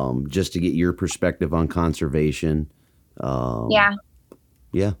 just to get your perspective on conservation. Yeah,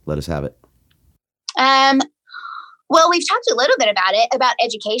 let us have it. Well, we've talked a little bit about it, about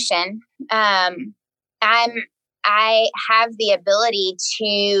education. I have the ability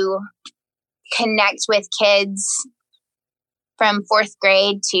to connect with kids from 4th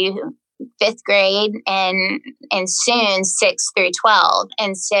grade to 5th grade and soon 6th through 12.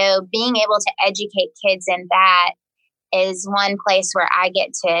 And so being able to educate kids in that is one place where I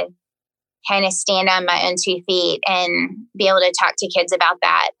get to kind of stand on my own 2 feet and be able to talk to kids about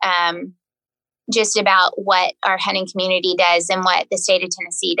that. Just about what our hunting community does and what the state of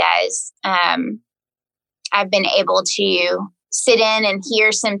Tennessee does. I've been able to sit in and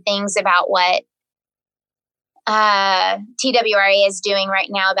hear some things about what TWRA is doing right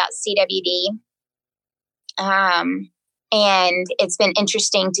now about CWD. And it's been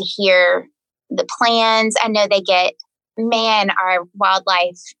interesting to hear the plans. I know our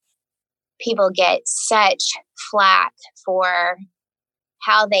wildlife people get such flack for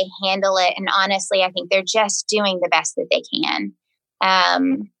how they handle it. And honestly, I think they're just doing the best that they can.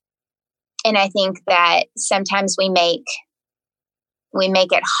 And I think that sometimes we make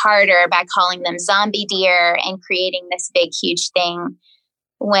it harder by calling them zombie deer and creating this big, huge thing.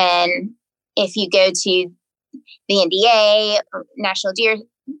 When if you go to the NDA, National Deer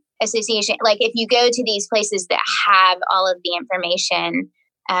Association, like if you go to these places that have all of the information,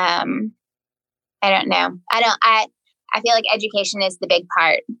 I don't know. I feel like education is the big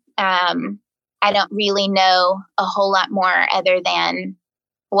part. I don't really know a whole lot more other than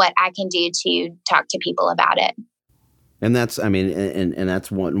what I can do to talk to people about it. And that's, I mean, and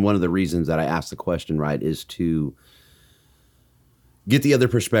that's one of the reasons that I asked the question, right, is to get the other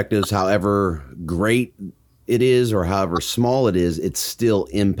perspectives. However great it is or however small it is, it's still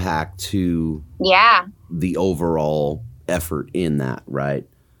impact to the overall effort in that, right?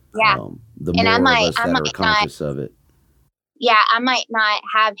 Yeah. The more of us that are conscious of it. Yeah, I might not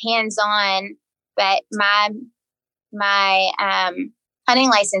have hands-on, but my hunting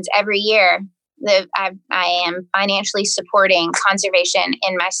license every year, I am financially supporting conservation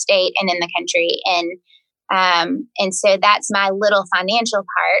in my state and in the country, and so that's my little financial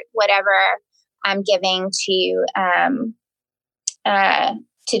part. Whatever I'm giving to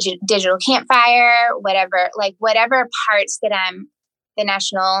Digital Campfire, whatever parts that I'm the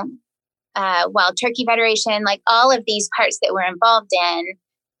National Wild Turkey Federation, like all of these parts that we're involved in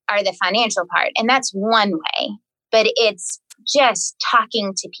are the financial part. And that's one way, but it's just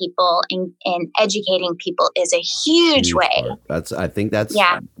talking to people and educating people is a huge way. Part. I think that's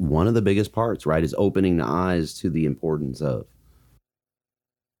one of the biggest parts, right? Is opening the eyes to the importance of.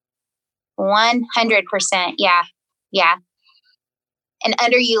 100%. Yeah. Yeah. And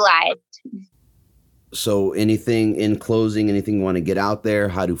underutilized. So anything in closing, anything you want to get out there?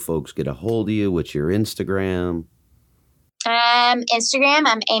 How do folks get a hold of you? What's your Instagram? Instagram,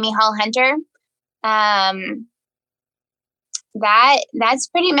 I'm Amy Hall Hunter. That's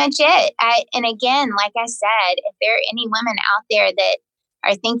pretty much it. And again, like I said, if there are any women out there that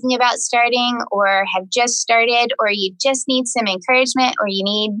are thinking about starting or have just started, or you just need some encouragement, or you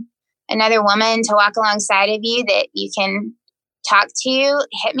need another woman to walk alongside of you that you can talk to,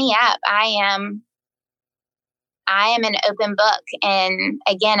 hit me up. I am an open book. And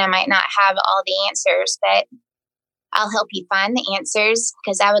again, I might not have all the answers, but I'll help you find the answers,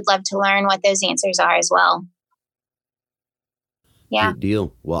 because I would love to learn what those answers are as well. Yeah. Good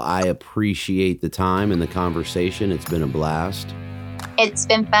deal. Well, I appreciate the time and the conversation. It's been a blast. It's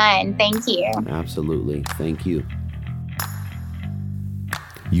been fun. Thank you. Absolutely. Thank you.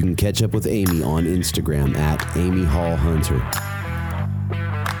 You can catch up with Amy on Instagram at Amy Hall Hunter.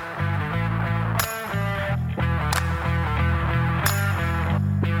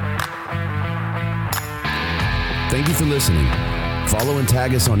 Thank you for listening. Follow and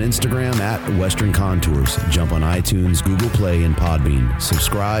tag us on Instagram at Western Contours. Jump on iTunes, Google Play, and Podbean.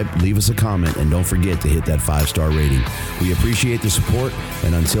 Subscribe, leave us a comment, and don't forget to hit that 5-star rating. We appreciate the support,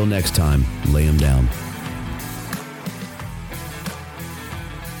 and until next time, lay 'em down.